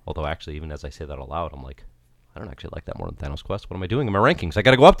Thor, although actually, even as I say that aloud, I'm like, I don't actually like that more than Thanos Quest. What am I doing in my rankings? I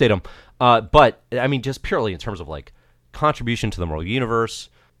got to go update them. But, just purely in terms of, like, contribution to the Marvel Universe,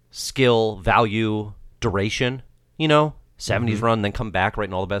 skill, value, duration, 70s run, then come back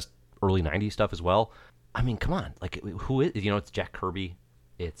writing all the best early 90s stuff as well. I mean, come on. Like, who is, it's Jack Kirby.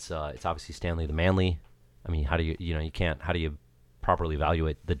 It's obviously Stanley the Manly. I mean, how do how do you properly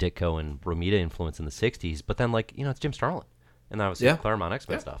evaluate the Ditko and Romita influence in the 60s? But then, it's Jim Starlin. And then obviously Claremont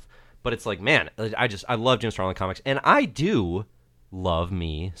X-Men stuff. But it's like, man, I love Jim Starlin comics. And I do love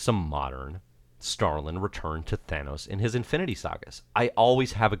me some modern Starlin return to Thanos in his Infinity Sagas. I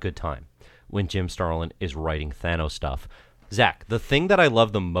always have a good time when Jim Starlin is writing Thanos stuff. Zach, the thing that I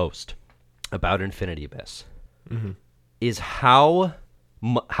love the most about Infinity Abyss is how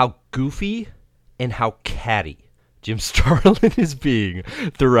goofy and how catty Jim Starlin is being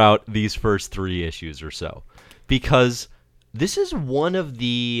throughout these first 3 issues or so. Because this is one of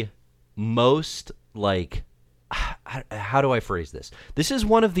the most, how do I phrase this? This is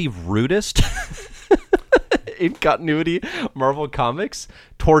one of the rudest in continuity Marvel Comics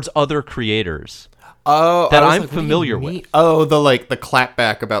towards other creators. Oh, that I'm familiar with. Oh, the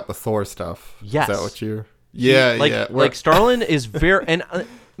clapback about the Thor stuff. Yes. Is that what you're... Yeah, Like Starlin is very... And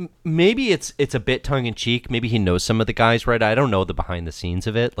maybe it's a bit tongue-in-cheek. Maybe he knows some of the guys, right? I don't know the behind-the-scenes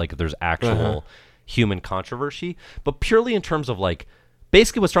of it. Like, if there's actual human controversy. But purely in terms of,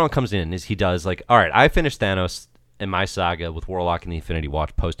 basically what Starlin comes in is he does, all right, I finished Thanos in my saga with Warlock and the Infinity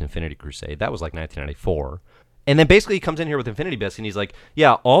Watch post-Infinity Crusade. That was, 1994. And then basically he comes in here with Infinity Abyss, and he's like,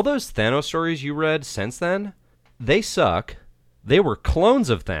 yeah, all those Thanos stories you read since then, they suck. They were clones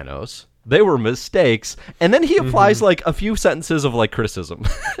of Thanos. They were mistakes. And then he applies, a few sentences of, criticism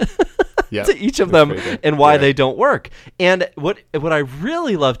to each of them and why they don't work. And what I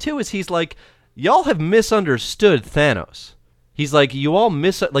really love, too, is he's like, y'all have misunderstood Thanos. He's like, you all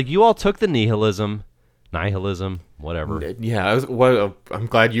took the nihilism, whatever. Yeah, I'm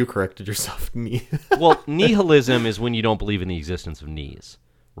glad you corrected yourself. Well, nihilism is when you don't believe in the existence of knees,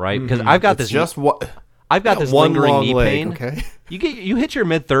 right? Because I've got this one lingering long knee leg, pain. okay? You hit your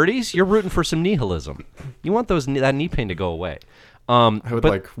mid-30s, you're rooting for some nihilism. You want that knee pain to go away. I would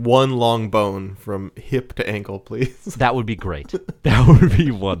like one long bone from hip to ankle, please. That would be great. That would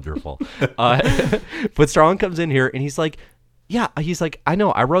be wonderful. But Starlin comes in here and he's like, I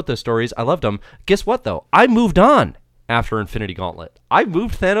know, I wrote those stories. I loved them. Guess what, though? I moved on after Infinity Gauntlet. I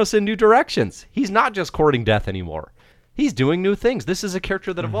moved Thanos in new directions. He's not just courting death anymore. He's doing new things. This is a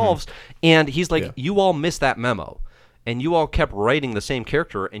character that evolves. And he's like, you all missed that memo. And you all kept writing the same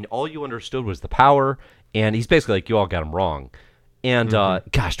character, and all you understood was the power. And he's basically like, you all got him wrong. And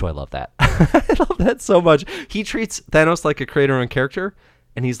gosh, do I love that. I love that so much. He treats Thanos like a creator and character.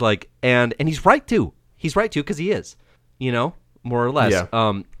 And he's like, and he's right, too. He's right, too, because he is. More or less.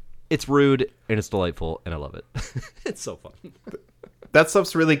 Yeah. It's rude, and it's delightful, and I love it. It's so fun. That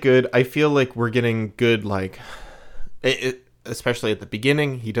stuff's really good. I feel like we're getting good, especially at the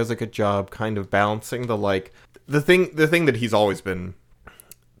beginning, he does a good job kind of balancing the thing that he's always been,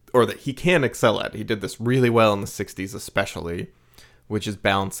 or that he can excel at. He did this really well in the 60s especially, which is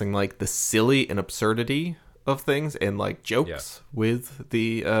balancing the silly and absurdity of things and jokes with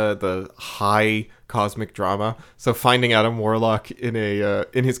the high cosmic drama. So finding Adam Warlock in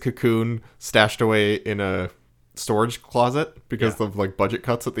his cocoon stashed away in a storage closet because of budget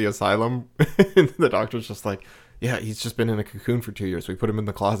cuts at the asylum, and the doctor's just like, yeah, he's just been in a cocoon for 2 years. We put him in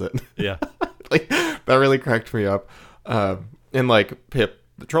the closet. Yeah. Like, that really cracked me up. And like Pip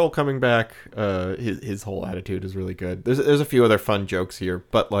the troll coming back, his whole attitude is really good. There's a few other fun jokes here,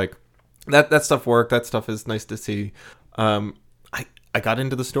 but like that stuff worked. That stuff is nice to see. I got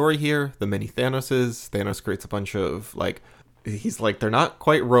into the story here. The many Thanoses. Thanos creates a bunch of like, he's like, they're not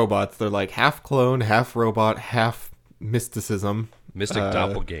quite robots. They're like half clone, half robot, half mysticism. Mystic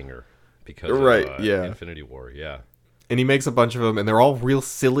doppelganger because right, of yeah. Infinity War, yeah. And he makes a bunch of them, and they're all real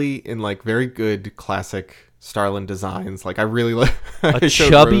silly and like very good classic Starlin designs. Like I really like a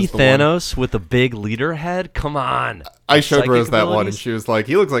chubby Thanos with a big leader head. Come on! I showed Rose that one, and she was like,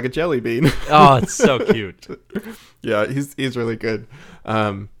 "He looks like a jelly bean." Oh, it's so cute. Yeah, he's really good.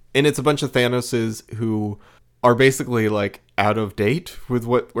 And it's a bunch of Thanoses who are basically like out of date with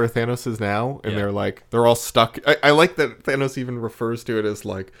where Thanos is now, and they're all stuck. I like that Thanos even refers to it as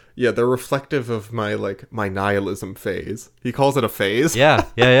like, yeah, they're reflective of my nihilism phase. He calls it a phase. Yeah.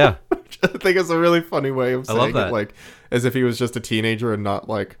 Which I think is a really funny way of saying it, like as if he was just a teenager and not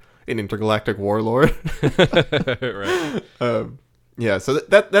like an intergalactic warlord. Right. Yeah, so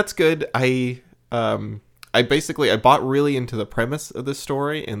that's good. I bought really into the premise of this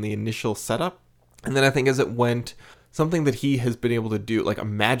story and the initial setup. And then I think as it went, something that he has been able to do, like a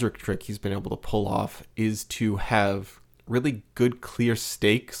magic trick he's been able to pull off, is to have really good, clear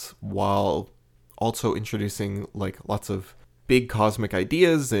stakes while also introducing like lots of big cosmic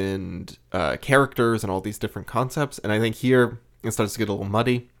ideas and characters and all these different concepts. And I think here it starts to get a little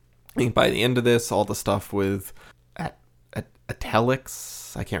muddy. I think by the end of this, all the stuff with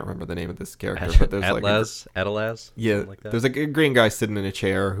Atelix, I can't remember the name of this character, but there's Atlas, yeah, like that. There's a green guy sitting in a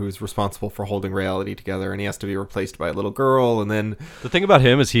chair who's responsible for holding reality together, and he has to be replaced by a little girl. And then the thing about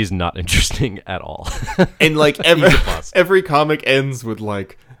him is he's not interesting at all. And like every comic ends with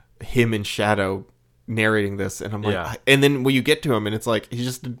like him in shadow narrating this, and I'm like, and then when you get to him, and it's like he's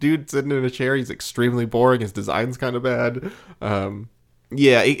just a dude sitting in a chair. He's extremely boring. His design's kind of bad.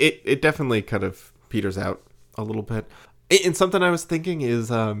 It definitely kind of peters out a little bit. And something I was thinking is,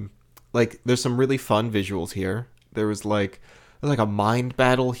 like, there's some really fun visuals here. There's like a mind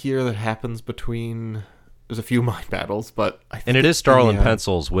battle here that happens between. There's a few mind battles, but I think and it is Starlin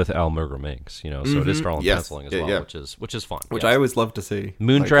pencils with Al Milgrom inks, so it is Starlin penciling as well, which is fun. Which I always love to see.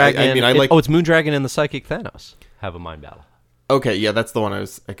 Moondragon. It's Moondragon and the Psychic Thanos have a mind battle. Okay, yeah, that's the one I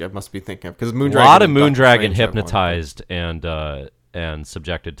must be thinking of, because Moondragon. A lot of Moondragon hypnotized and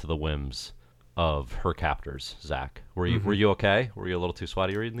subjected to the whims of her captors. Zach, were you okay? Were you a little too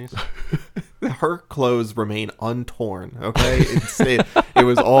sweaty reading these? Her clothes remain untorn. Okay, it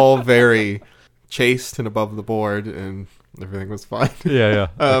was all very chaste and above the board, and everything was fine. Yeah.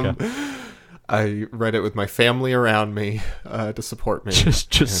 Okay. I read it with my family around me to support me.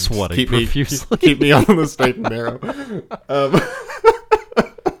 Just sweating profusely. Keep me on the straight and narrow.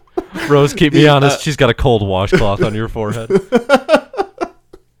 Rose, keep me honest. She's got a cold washcloth on your forehead.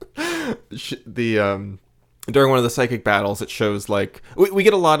 During one of the psychic battles, it shows like we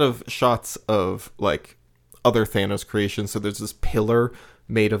get a lot of shots of like other Thanos creations. So there's this pillar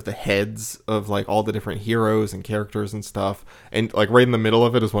made of the heads of like all the different heroes and characters and stuff, and like right in the middle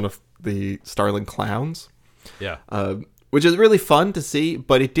of it is one of the Starling clowns. Yeah. Which is really fun to see,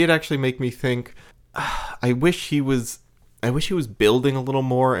 but it did actually make me think. I wish he was building a little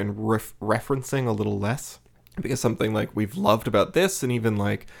more and referencing a little less, because something like we've loved about this, and even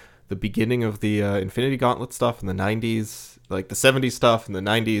like the beginning of the Infinity Gauntlet stuff in the 90s, like the 70s stuff and the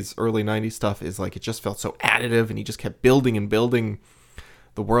 90s, early 90s stuff, is like it just felt so additive, and he just kept building and building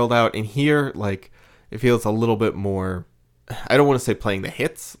the world out. And here, like, it feels a little bit more, I don't want to say playing the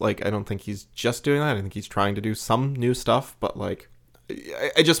hits, like I don't think he's just doing that. I think he's trying to do some new stuff, but like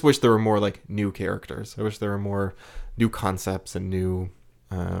I just wish there were more like new characters. I wish there were more new concepts and new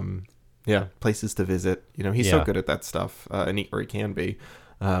places to visit. He's so good at that stuff, or he can be.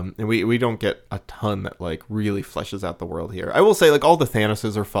 And we don't get a ton that like really fleshes out the world here. I will say, like, all the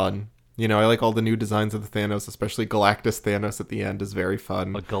Thanoses are fun. I like all the new designs of the Thanos, especially Galactus Thanos at the end is very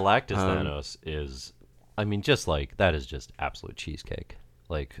fun. A Galactus Thanos is, I mean, just like that is just absolute cheesecake.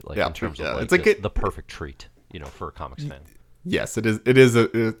 Like in terms of like, the perfect treat, for a comics fan. Yes, it is.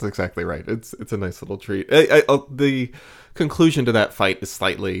 It's exactly right. It's a nice little treat. The conclusion to that fight is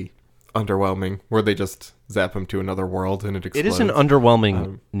slightly underwhelming, where they just zap him to another world and it explodes. It is an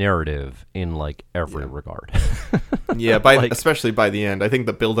underwhelming narrative in like every regard. Yeah, especially by the end. I think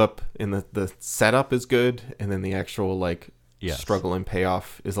the build up in the setup is good, and then the actual struggle and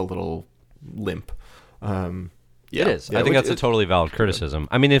payoff is a little limp. It is. I think that's a totally valid criticism.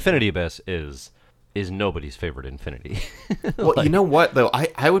 I mean, Infinity Abyss is is nobody's favorite Infinity. Well, Like, you know what though?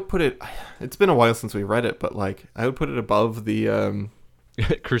 I would put it. It's been a while since we read it, but like I would put it above the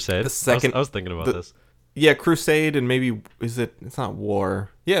Crusade. the second. I was thinking about the- this. Yeah, Crusade, and maybe is it? It's not War.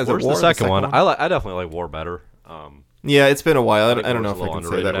 Yeah, is Where's it War? the second one? I definitely like War better. Yeah, it's been a while. I think don't know War's if a I little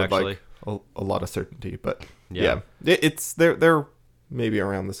can say that underrated, with like a lot of certainty, but Yeah. yeah, it's they're maybe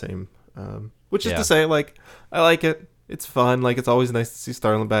around the same. Which is Yeah. to say, like I like it. It's fun. Like it's always nice to see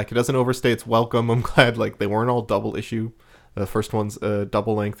Starlin back. It doesn't overstay its welcome. I'm glad like they weren't all double issue. The first one's a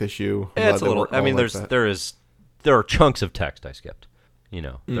double length issue. I'm Yeah, glad it's a they little. weren't I all mean, like that. there are chunks of text I skipped. You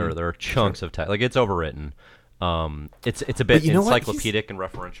know, there are chunks of text. Like it's overwritten. It's a bit you know what? encyclopedic and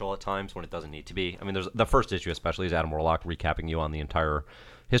referential at times when it doesn't need to be. I mean, there's the first issue especially is Adam Warlock recapping you on the entire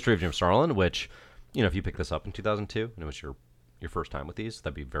history of Jim Starlin, which, you know, if you pick this up in 2002 and it was your first time with these,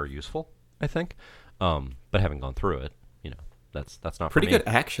 that'd be very useful, I think. But having gone through it, you know, that's not Pretty for me. good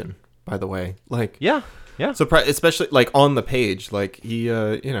action, by the way. Like Yeah. especially like on the page, like he you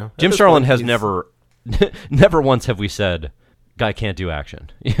know at Jim this Starlin point, has he's- never once have we said guy can't do action.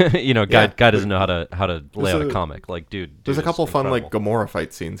 You know, guy doesn't know how to lay out a comic. Like, dude, There's a is couple fun like incredible. Gamora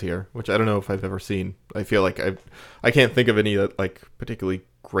fight scenes here, which I don't know if I've ever seen. I feel like I can't think of any like particularly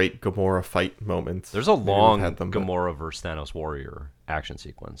great Gamora fight moments. There's a Maybe we've long had them, but- Gamora versus Thanos Warrior action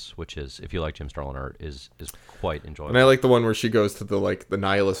sequence, which is, if you like Jim Starlin art, is quite enjoyable. And I like the one where she goes to the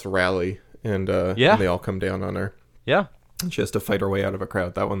Nihilist rally and Yeah. and they all come down on her. Yeah. And she has to fight her way out of a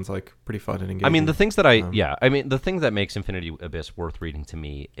crowd. That one's like pretty fun and engaging. I mean, the things that the thing that makes Infinity Abyss worth reading to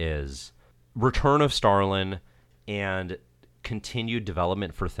me is return of Starlin and continued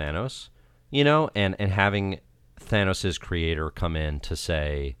development for Thanos, you know, and having Thanos' creator come in to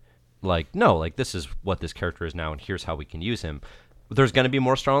say, like, no, like, this is what this character is now, and here's how we can use him. There's going to be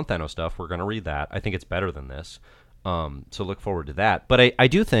more Starlin Thanos stuff. We're going to read that. I think it's better than this. So look forward to that. But I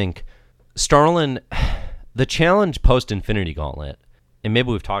do think Starlin, the challenge post Infinity Gauntlet, and maybe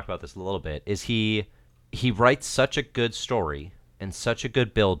we've talked about this a little bit, is he writes such a good story and such a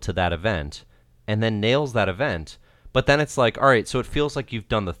good build to that event, and then nails that event. But then it's like, all right, so it feels like you've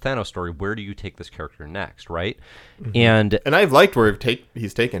done the Thanos story. Where do you take this character next, right? and I've liked where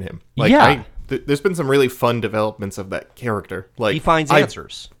he's taken him. Like, Yeah. there's been some really fun developments of that character. Like he finds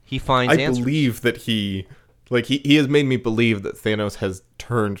answers. He finds I answers. believe that he has made me believe that Thanos has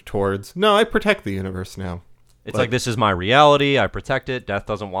turned towards, no, I protect the universe now. It's like, this is my reality. I protect it. Death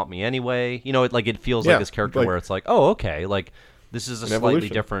doesn't want me anyway. You know, it feels Yeah, like this character like- where it's like, oh, okay, like this is a An slightly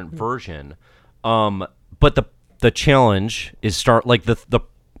evolution. different version. But the challenge is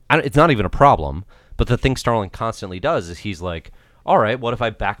it's not even a problem. But the thing Starlin constantly does is he's like, all right, what if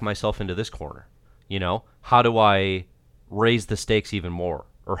I back myself into this corner? You know, how do I raise the stakes even more?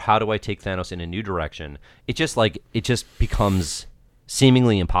 Or how do I take Thanos in a new direction? It just becomes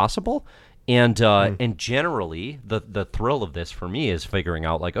seemingly impossible. And generally, the thrill of this for me is figuring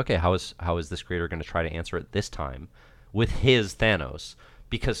out, like, okay, how is this creator going to try to answer it this time with his Thanos?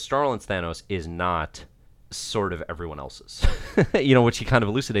 Because Starlin's Thanos is not sort of everyone else's, you know, which he kind of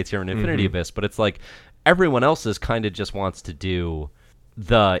elucidates here in Infinity Abyss. But it's like everyone else's kind of just wants to do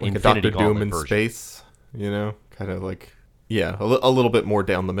the Like a Infinity Doctor Doom Gauntlet in version. space, you know, kind of like, yeah, a little bit more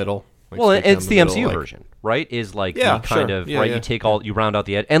down the middle. Like Well, straight down it's the MCU middle, like- version, right? Is like Yeah, the kind sure. of Yeah, right. yeah. You round out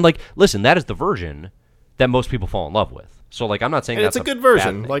the edge, and like, listen, that is the version that most people fall in love with. So like, I'm not saying And that's it's a good bad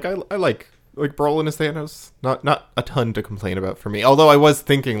version. thing. Like I like Brolin as Thanos. Not a ton to complain about for me. Although I was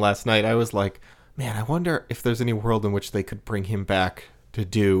thinking last night, I was like, man, I wonder if there's any world in which they could bring him back to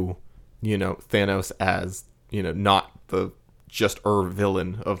do, you know, Thanos as, you know, not the just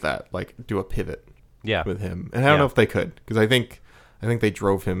villain of that. Like do a pivot yeah, with him. And I don't Yeah. know if they could, because I think they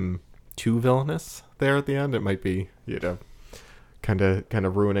drove him too villainous there at the end. It might be, you know, kind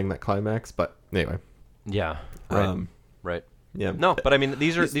of ruining that climax. But anyway, yeah, right, right. yeah. No, but I mean,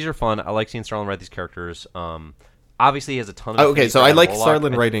 these are fun. I like seeing Starlin write these characters. Obviously, he has a ton of. Okay, affinities so for I Adam like Warlock.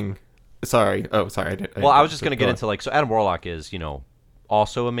 Starlin writing. Sorry. Oh, sorry. Well, I was just going to get into like, so Adam Warlock is, you know,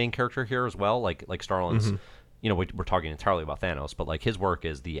 also a main character here as well. Like Starlin's, Mm-hmm. you know, we're talking entirely about Thanos, but like his work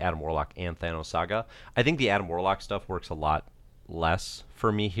is the Adam Warlock and Thanos saga. I think the Adam Warlock stuff works a lot less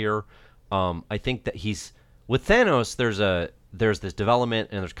for me here. I think that with Thanos, there's this development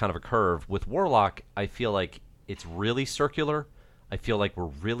and there's kind of a curve. With Warlock, I feel like it's really circular. I feel like we're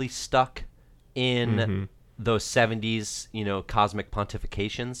really stuck in those 70s, you know, cosmic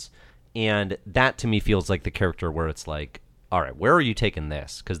pontifications. And that to me feels like the character where it's like, all right, where are you taking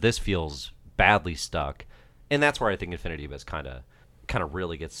this? Because this feels badly stuck. And that's where I think Infinity Abyss kind of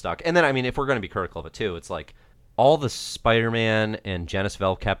really gets stuck. And then, I mean, if we're going to be critical of it too, it's like all the Spider-Man and Janice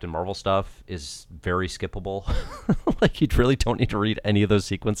Vell Captain Marvel stuff is very skippable. Like, you really don't need to read any of those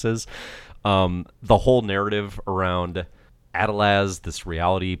sequences. The whole narrative around Adelaz, this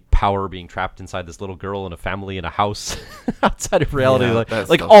reality power being trapped inside this little girl and a family in a house outside of reality,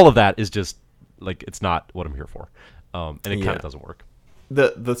 like all of that is just like, it's not what I'm here for. And it kind of doesn't work.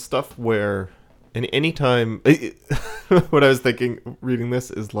 The stuff where anytime what I was thinking reading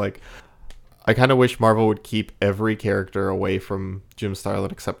this is like, I kind of wish Marvel would keep every character away from Jim Starlin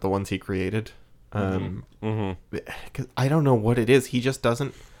except the ones he created. 'Cause I don't know what it is. He just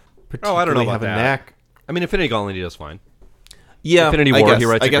doesn't particularly I don't know about have a that. knack. I mean, Infinity Gauntlet, he does fine. Yeah, Infinity War, he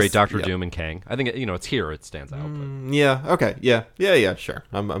writes a great Doctor Doom and Kang. I think it's here it stands out. Yeah. Okay. Yeah. Sure.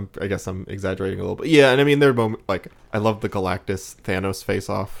 I guess I'm exaggerating a little bit. Yeah, and I mean, there are moments like I love the Galactus Thanos face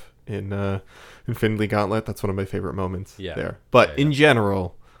off in Infinity Gauntlet. That's one of my favorite moments. Yeah. There. But in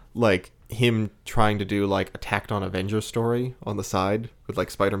general, like him trying to do like a tacked on Avengers story on the side with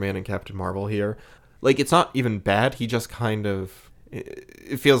like Spider-Man and Captain Marvel here, like it's not even bad. He just kind of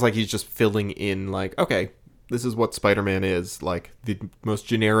it feels like he's just filling in like, okay, this is what Spider-Man is, like the most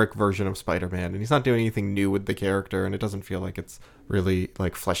generic version of Spider-Man, and he's not doing anything new with the character, and it doesn't feel like it's really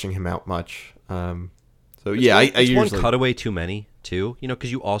like fleshing him out much. So yeah, I it's usually one cutaway too many too,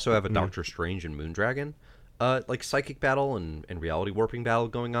 because you also have a Doctor Strange and Moondragon, like psychic battle and reality warping battle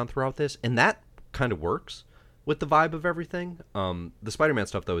going on throughout this, and that kind of works with the vibe of everything. The Spider-Man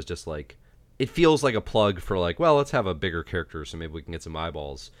stuff though is just like, it feels like a plug for like, well, let's have a bigger character so maybe we can get some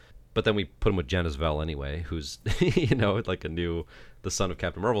eyeballs. But then we put him with Janice Vell anyway, who's, like the son of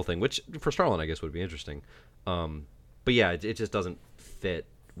Captain Marvel thing, which for Starlin, I guess, would be interesting. But yeah, it just doesn't fit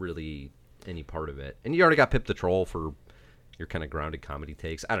really any part of it. And you already got Pip the Troll for your kind of grounded comedy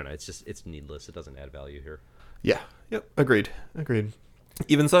takes. I don't know. It's needless. It doesn't add value here. Yeah. Yep. Agreed.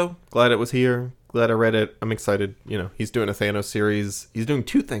 Even so, glad it was here. Glad I read it. I'm excited. He's doing a Thanos series. He's doing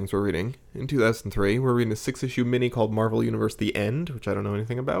two things we're reading. In 2003, we're reading a 6-issue mini called Marvel Universe The End, which I don't know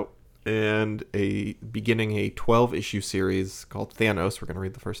anything about. And beginning a 12-issue series called Thanos. We're going to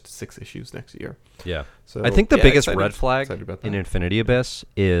read the first 6 issues next year. Yeah. So I think the biggest excited. red flag in Infinity Abyss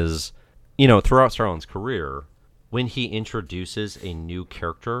is, throughout Starlin's career, when he introduces a new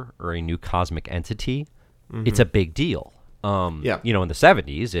character or a new cosmic entity, it's a big deal. In the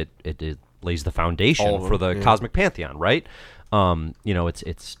 70s, it lays the foundation for the cosmic pantheon, right?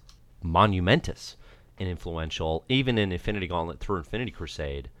 It's monumentous and influential. Even in Infinity Gauntlet through Infinity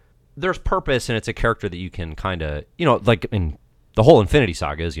Crusade, there's purpose, and it's a character that you can kind of, like in the whole Infinity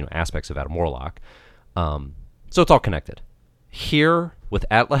Saga is, aspects of Adam Warlock. So it's all connected. Here with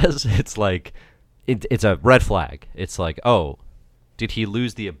Atlas, it's like, it's a red flag. It's like, oh, did he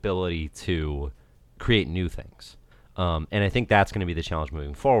lose the ability to create new things? And I think that's going to be the challenge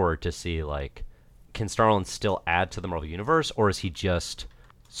moving forward, to see, like, can Starlin still add to the Marvel Universe, or is he just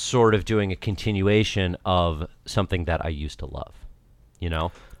sort of doing a continuation of something that I used to love?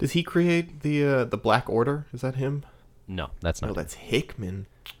 Does he create the Black Order? Is that him? No, that's not. No, that's Hickman.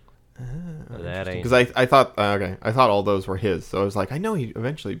 That ain't. Because I thought I thought all those were his. So I was like, I know he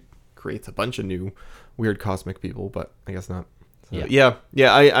eventually creates a bunch of new weird cosmic people, but I guess not. So, yeah.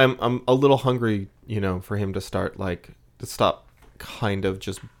 I'm a little hungry, for him to stop kind of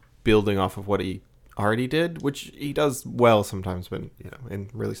just building off of what he already did, which he does well sometimes, but and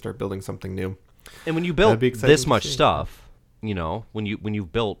really start building something new. And when you build this much stuff, when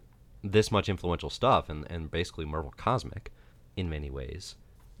you've built this much influential stuff and basically Marvel Cosmic in many ways,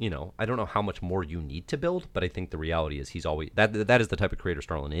 I don't know how much more you need to build, but I think the reality is he's always that is the type of creator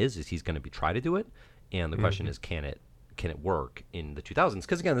Starlin is he's going to try to do it, and the question is, can it work in the 2000s?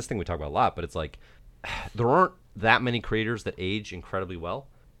 Because again, this thing we talk about a lot, but it's like there aren't that many creators that age incredibly well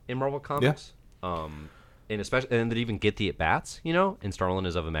in Marvel Comics. And especially, and that even get the at bats, and Starlin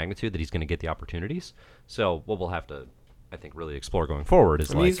is of a magnitude that he's going to get the opportunities. So what we'll have to, I think, really explore going forward is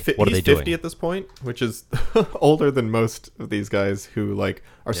what are they doing? He's 50 at this point, which is older than most of these guys who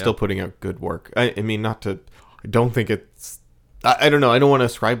are still putting out good work. I don't think it's. I don't know. I don't want to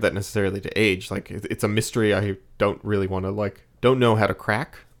ascribe that necessarily to age. Like, it's a mystery. I don't really want to don't know how to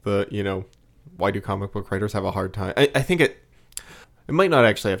crack the why do comic book writers have a hard time? I think it might not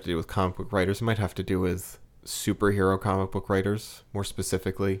actually have to do with comic book writers. It might have to do with superhero comic book writers more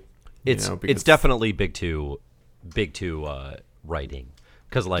specifically. It's definitely big to writing,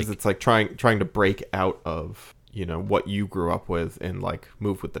 because it's like trying to break out of what you grew up with and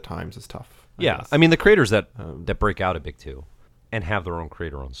move with the times is tough. I guess. I mean, the creators that break out at Big Two and have their own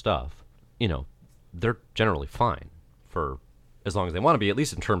creator-owned stuff, they're generally fine for as long as they want to be, at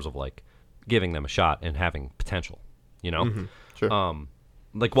least in terms of giving them a shot and having potential. Sure.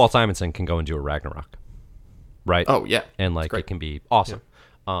 Walt Simonson can go and do a Ragnarok. right? Oh yeah, And like it can be awesome.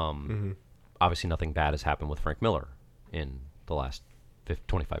 Mm-hmm. Obviously, nothing bad has happened with Frank Miller in the last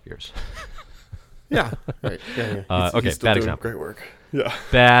 25 years. Yeah, right. Yeah. Okay, he's still bad doing example. great work. Yeah.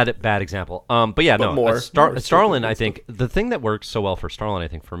 Bad example. But yeah, no. more Starlin, I good think the thing that works so well for Starlin, I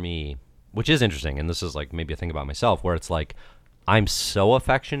think for me, which is interesting, and this is like maybe a thing about myself, where it's like I'm so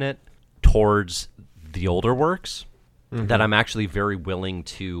affectionate towards the older works that I'm actually very willing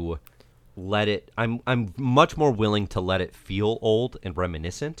to let it. I'm much more willing to let it feel old and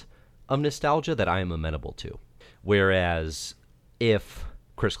reminiscent of nostalgia that I am amenable to. Whereas if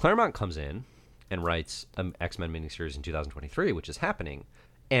Chris Claremont comes in and writes an X-Men miniseries in 2023, which is happening,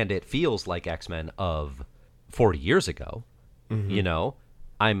 and it feels like X-Men of 40 years ago, you know,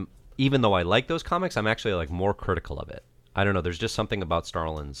 even though I like those comics, I'm actually like more critical of it. I don't know. There's just something about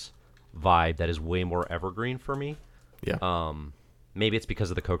Starlin's vibe that is way more evergreen for me. Yeah. Maybe it's because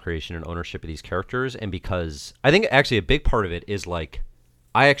of the co-creation and ownership of these characters, and because I think actually a big part of it is like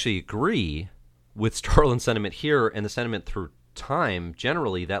I actually agree with Starlin's sentiment here and the sentiment through time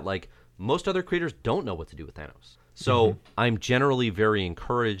generally that like most other creators don't know what to do with Thanos. So I'm generally very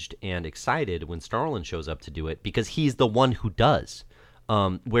encouraged and excited when Starlin shows up to do it because he's the one who does.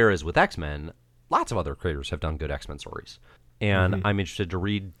 Whereas with X-Men, lots of other creators have done good X-Men stories, and I'm interested to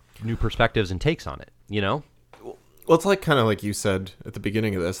read new perspectives and takes on it. You know. Well, it's like kind of like you said at the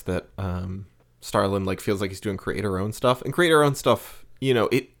beginning of this that Starlin like feels like he's doing creator-owned stuff, and creator-owned stuff, you know,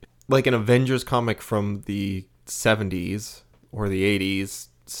 it like an Avengers comic from the 70s or the 80s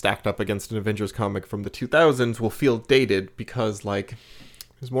stacked up against an Avengers comic from the 2000s will feel dated because like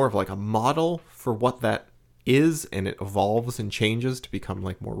there's more of like a model for what that is, and it evolves and changes to become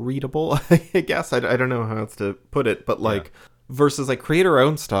like more readable. I guess I don't know how else to put it, but like versus like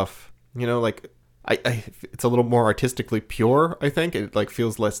creator-owned stuff, you know, like. I it's a little more artistically pure, I think. It like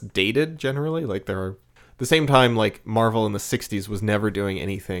feels less dated generally. Like there are the same time like Marvel in the 60s was never doing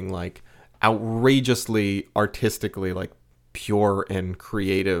anything like outrageously artistically like pure and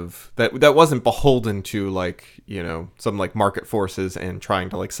creative that wasn't beholden to like, you know, some like market forces and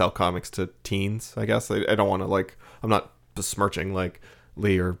trying to like sell comics to teens, I guess. I don't want to like, I'm not besmirching like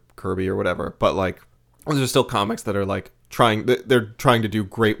Lee or Kirby or whatever, but like those are still comics that are like they're trying to do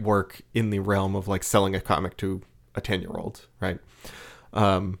great work in the realm of like selling a comic to a 10-year-old, right?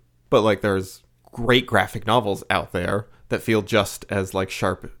 But like there's great graphic novels out there that feel just as like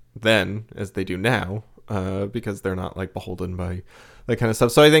sharp then as they do now, because they're not like beholden by that kind of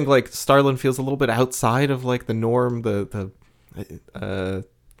stuff. So I think like Starlin feels a little bit outside of like the norm, the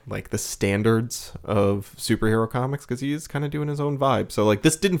like the standards of superhero comics, because he's kind of doing his own vibe. So like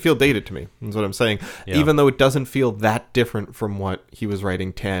this didn't feel dated to me, is what I'm saying. Yeah. Even though it doesn't feel that different from what he was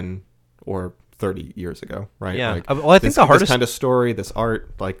writing 10 or 30 years ago, right? Yeah. Like, well, I think the hardest this kind of story, this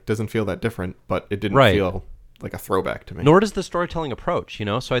art, like doesn't feel that different, but it didn't feel like a throwback to me. Nor does the storytelling approach, you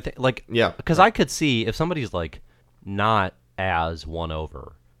know? So I think like, because I could see if somebody's like not as won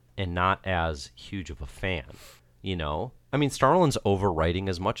over and not as huge of a fan, you know? I mean, Starlin's overwriting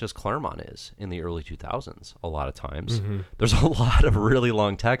as much as Claremont is in the early 2000s a lot of times. There's a lot of really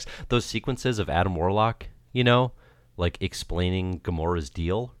long text. Those sequences of Adam Warlock, you know, like explaining Gamora's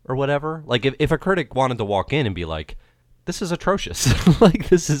deal or whatever. Like if a critic wanted to walk in and be like, this is atrocious. Like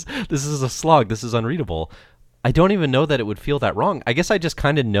this is a slog. This is unreadable. I don't even know that it would feel that wrong. I guess I just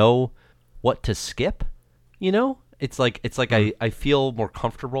kind of know what to skip, you know? It's like I feel more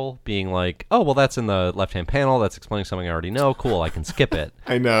comfortable being like, oh, well, that's in the left-hand panel. That's explaining something I already know. Cool, I can skip it.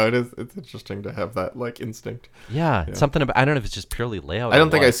 I know, it is. It's interesting to have that like instinct. Yeah. Something about, I don't know if it's just purely layout. I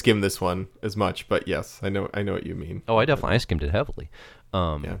don't think I skimmed this one as much, but yes, I know what you mean. Oh, I skimmed it heavily.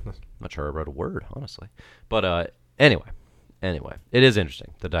 Not sure I wrote a word, honestly. But anyway, it is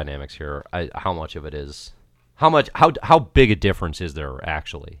interesting, the dynamics here. How much of it is, how big a difference is there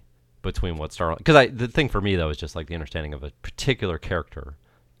actually between what Starlin, because the thing for me though is just like the understanding of a particular character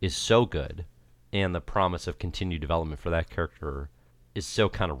is so good, and the promise of continued development for that character is so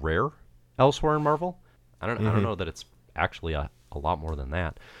kind of rare elsewhere in Marvel. I don't know that it's actually a lot more than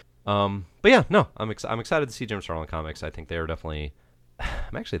that. But yeah, no, I'm excited to see Jim Starlin comics. I think they are definitely.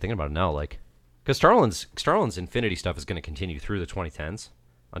 I'm actually thinking about it now, like, because Starlin's Infinity stuff is going to continue through the 2010s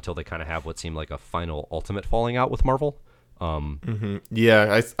until they kind of have what seemed like a final ultimate falling out with Marvel.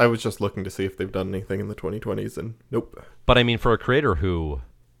 Yeah, I was just looking to see if they've done anything in the 2020s, and nope. But I mean, for a creator who,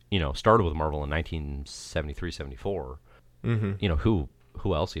 you know, started with Marvel in 1973, 74, you know, who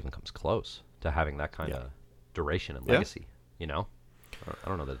else even comes close to having that kind of duration and legacy? You know, I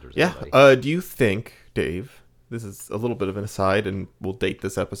don't know that there's anybody. Do you think, Dave? This is a little bit of an aside, and we'll date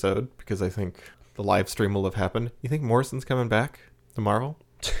this episode because I think the live stream will have happened. You think Morrison's coming back to Marvel?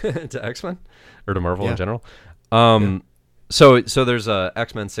 To X-Men or to Marvel in general? So there's a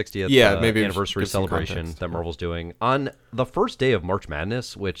X-Men 60th maybe anniversary give some celebration context. that Marvel's doing on the first day of March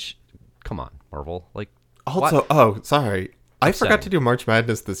Madness. Which, come on, Marvel, like. Also, what? oh, sorry. I forgot Upsetting. to do March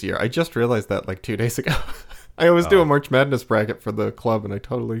Madness this year. I just realized that like 2 days ago. I always do a March Madness bracket for the club, and I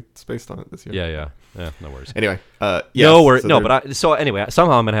totally spaced on it this year. Yeah. No worries. Anyway, yes, No worries. so No, they're- but anyway,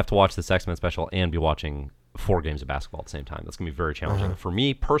 somehow I'm gonna have to watch this X-Men special and be watching 4 games of basketball at the same time. That's gonna be very challenging for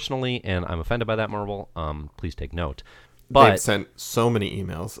me personally, and I'm offended by that, Marvel. Please take note. they've But sent so many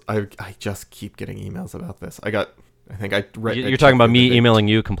emails. I just keep getting emails about this. I think I read. you're talking about me emailing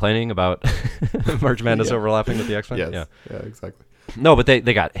you complaining about March Madness Yeah. overlapping with the X-Men. Yes. Yeah, exactly. No, but they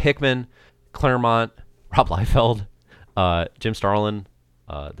got Hickman, Claremont, Rob Liefeld, Jim Starlin,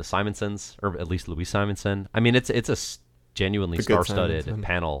 the Simonsons, or at least Louis Simonson. I mean, it's a genuinely The good star-studded Simonson.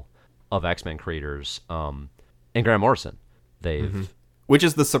 panel of X-Men creators. And Grant Morrison, they've Which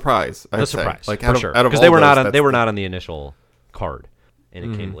is the surprise? the I'd say. surprise, like for out of, sure, out of because all they were those, not on, that's they were the- not on the initial card, and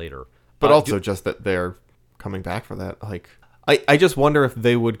it came later. But Uh, also just that they're coming back for that. Like, I just wonder if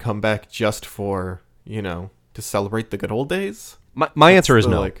they would come back just for to celebrate the good old days. my answer is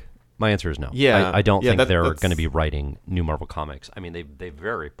the, no. like- My answer is no. Yeah. I don't Yeah, think they're that's- going to be writing new Marvel comics. I mean, they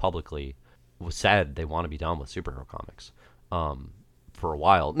very publicly said they want to be done with superhero comics for a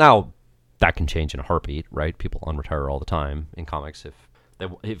while. Now, that can change in a heartbeat, right? People unretire all the time in comics.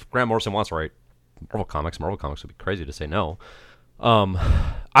 If Grant Morrison wants to write Marvel comics would be crazy to say no.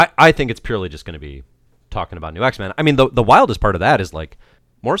 I think it's purely just going to be talking about new X-Men. I mean, the wildest part of that is like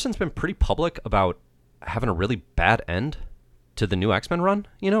Morrison's been pretty public about having a really bad end to the new X-Men run,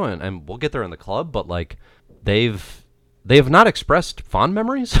 and we'll get there in the club, but like they have not expressed fond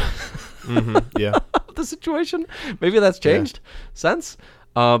memories Yeah. of the situation. Maybe that's changed since.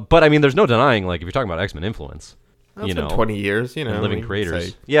 But I mean, there's no denying, like, if you're talking about X-Men influence, It's been 20 years, and living we creators.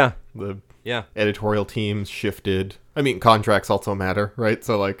 say Yeah. The Yeah. editorial teams shifted. I mean, contracts also matter, right?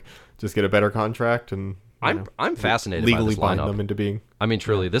 So, like, just get a better contract and I'm fascinated legally by this bind lineup. them into being. I mean,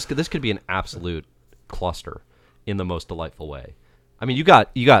 truly, this could be an absolute cluster in the most delightful way. I mean, you got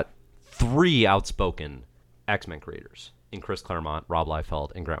 3 outspoken X-Men creators in Chris Claremont, Rob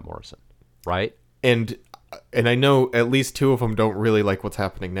Liefeld, and Grant Morrison, right? And I know at least 2 of them don't really like what's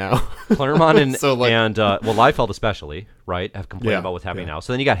happening now. Claremont and So, like- Liefeld especially, right, have complained Yeah, about what's happening yeah. now.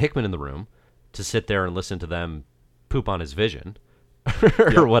 So then you got Hickman in the room to sit there and listen to them poop on his vision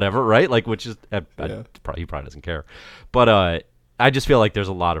or whatever, right? Like, which is he probably doesn't care, but I just feel like there's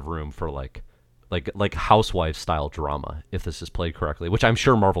a lot of room for like housewife style drama if this is played correctly, which I'm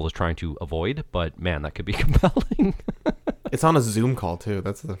sure Marvel is trying to avoid. But man, that could be compelling. It's on a Zoom call too.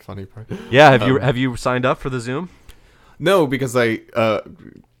 That's the funny part. Yeah, have you signed up for the Zoom? No, because it's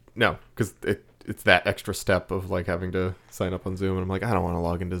that extra step of like having to sign up on Zoom, and I'm like, I don't want to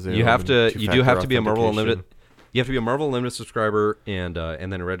log into Zoom. You have to. and You do have to two-factor be a Marvel authentication. Unlimited. You have to be a Marvel Unlimited subscriber and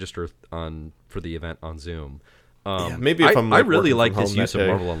then register for the event on Zoom. maybe if I'm, like, I really working like from this home use that of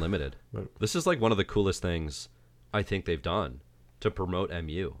day. Marvel Unlimited. But- This is like one of the coolest things I think they've done to promote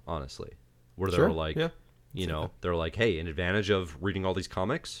MU. Honestly, where Sure, they're like, yeah. they're like, hey, an advantage of reading all these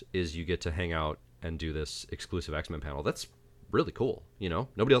comics is you get to hang out and do this exclusive X-Men panel. That's really cool.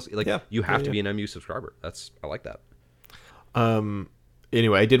 Nobody else Yeah. you have Yeah, to yeah. be an MU subscriber. I like that.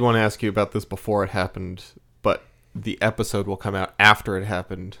 Anyway, I did want to ask you about this before it happened, but the episode will come out after it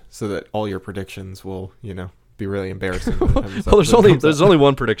happened, so that all your predictions will, be really embarrassing. by the time this Well, there's episode only comes out.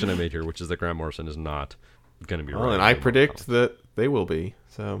 one prediction I made here, which is that Grant Morrison is not going to be. Well, writing and I any Marvel predict comics. that they will be.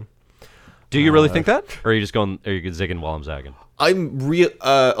 So Do you really think that, or are you just going? Are you zigging while I'm zagging? I'm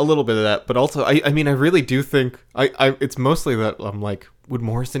a little bit of that, but also I mean I really do think I it's mostly that I'm like, would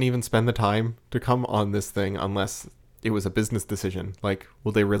Morrison even spend the time to come on this thing unless it was a business decision? Like,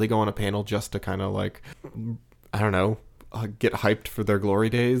 will they really go on a panel just to kind of like, I don't know, get hyped for their glory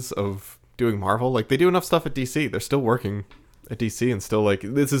days of doing Marvel? Like, they do enough stuff at DC. They're still working at DC and still like,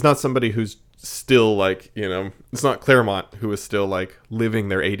 this is not somebody who's still like, it's not Claremont who is still like living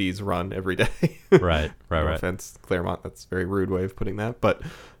their 80s run every day. Right. No offense, Claremont. That's a very rude way of putting that. But,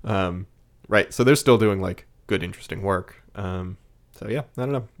 right. So they're still doing like good, interesting work. So yeah, I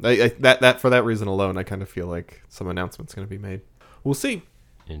don't know. That for that reason alone, I kind of feel like some announcement's going to be made. We'll see.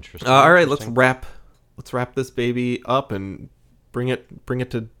 Interesting. All right, let's Interesting. wrap this baby up and bring it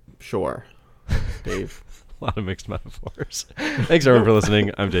to shore, Dave. A lot of mixed metaphors. Thanks everyone for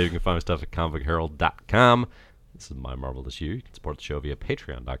listening. I'm Dave. You can find my stuff at comicbookherald.com. This is My Marvelous Year. You can support the show via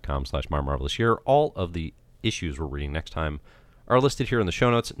patreon.com/MyMarvelousYear. All of the issues we're reading next time are listed here in the show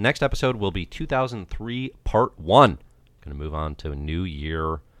notes. Next episode will be 2003 Part 1. Going to move on to a new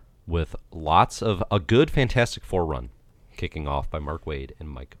year with lots of a good Fantastic Four run kicking off by Mark Wade and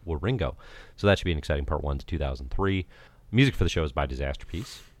Mike Waringo. So that should be an exciting part 1 to 2003. Music for the show is by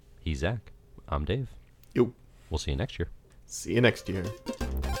Disasterpiece. He's Zach. I'm Dave. Yo. We'll see you next year. See you next year.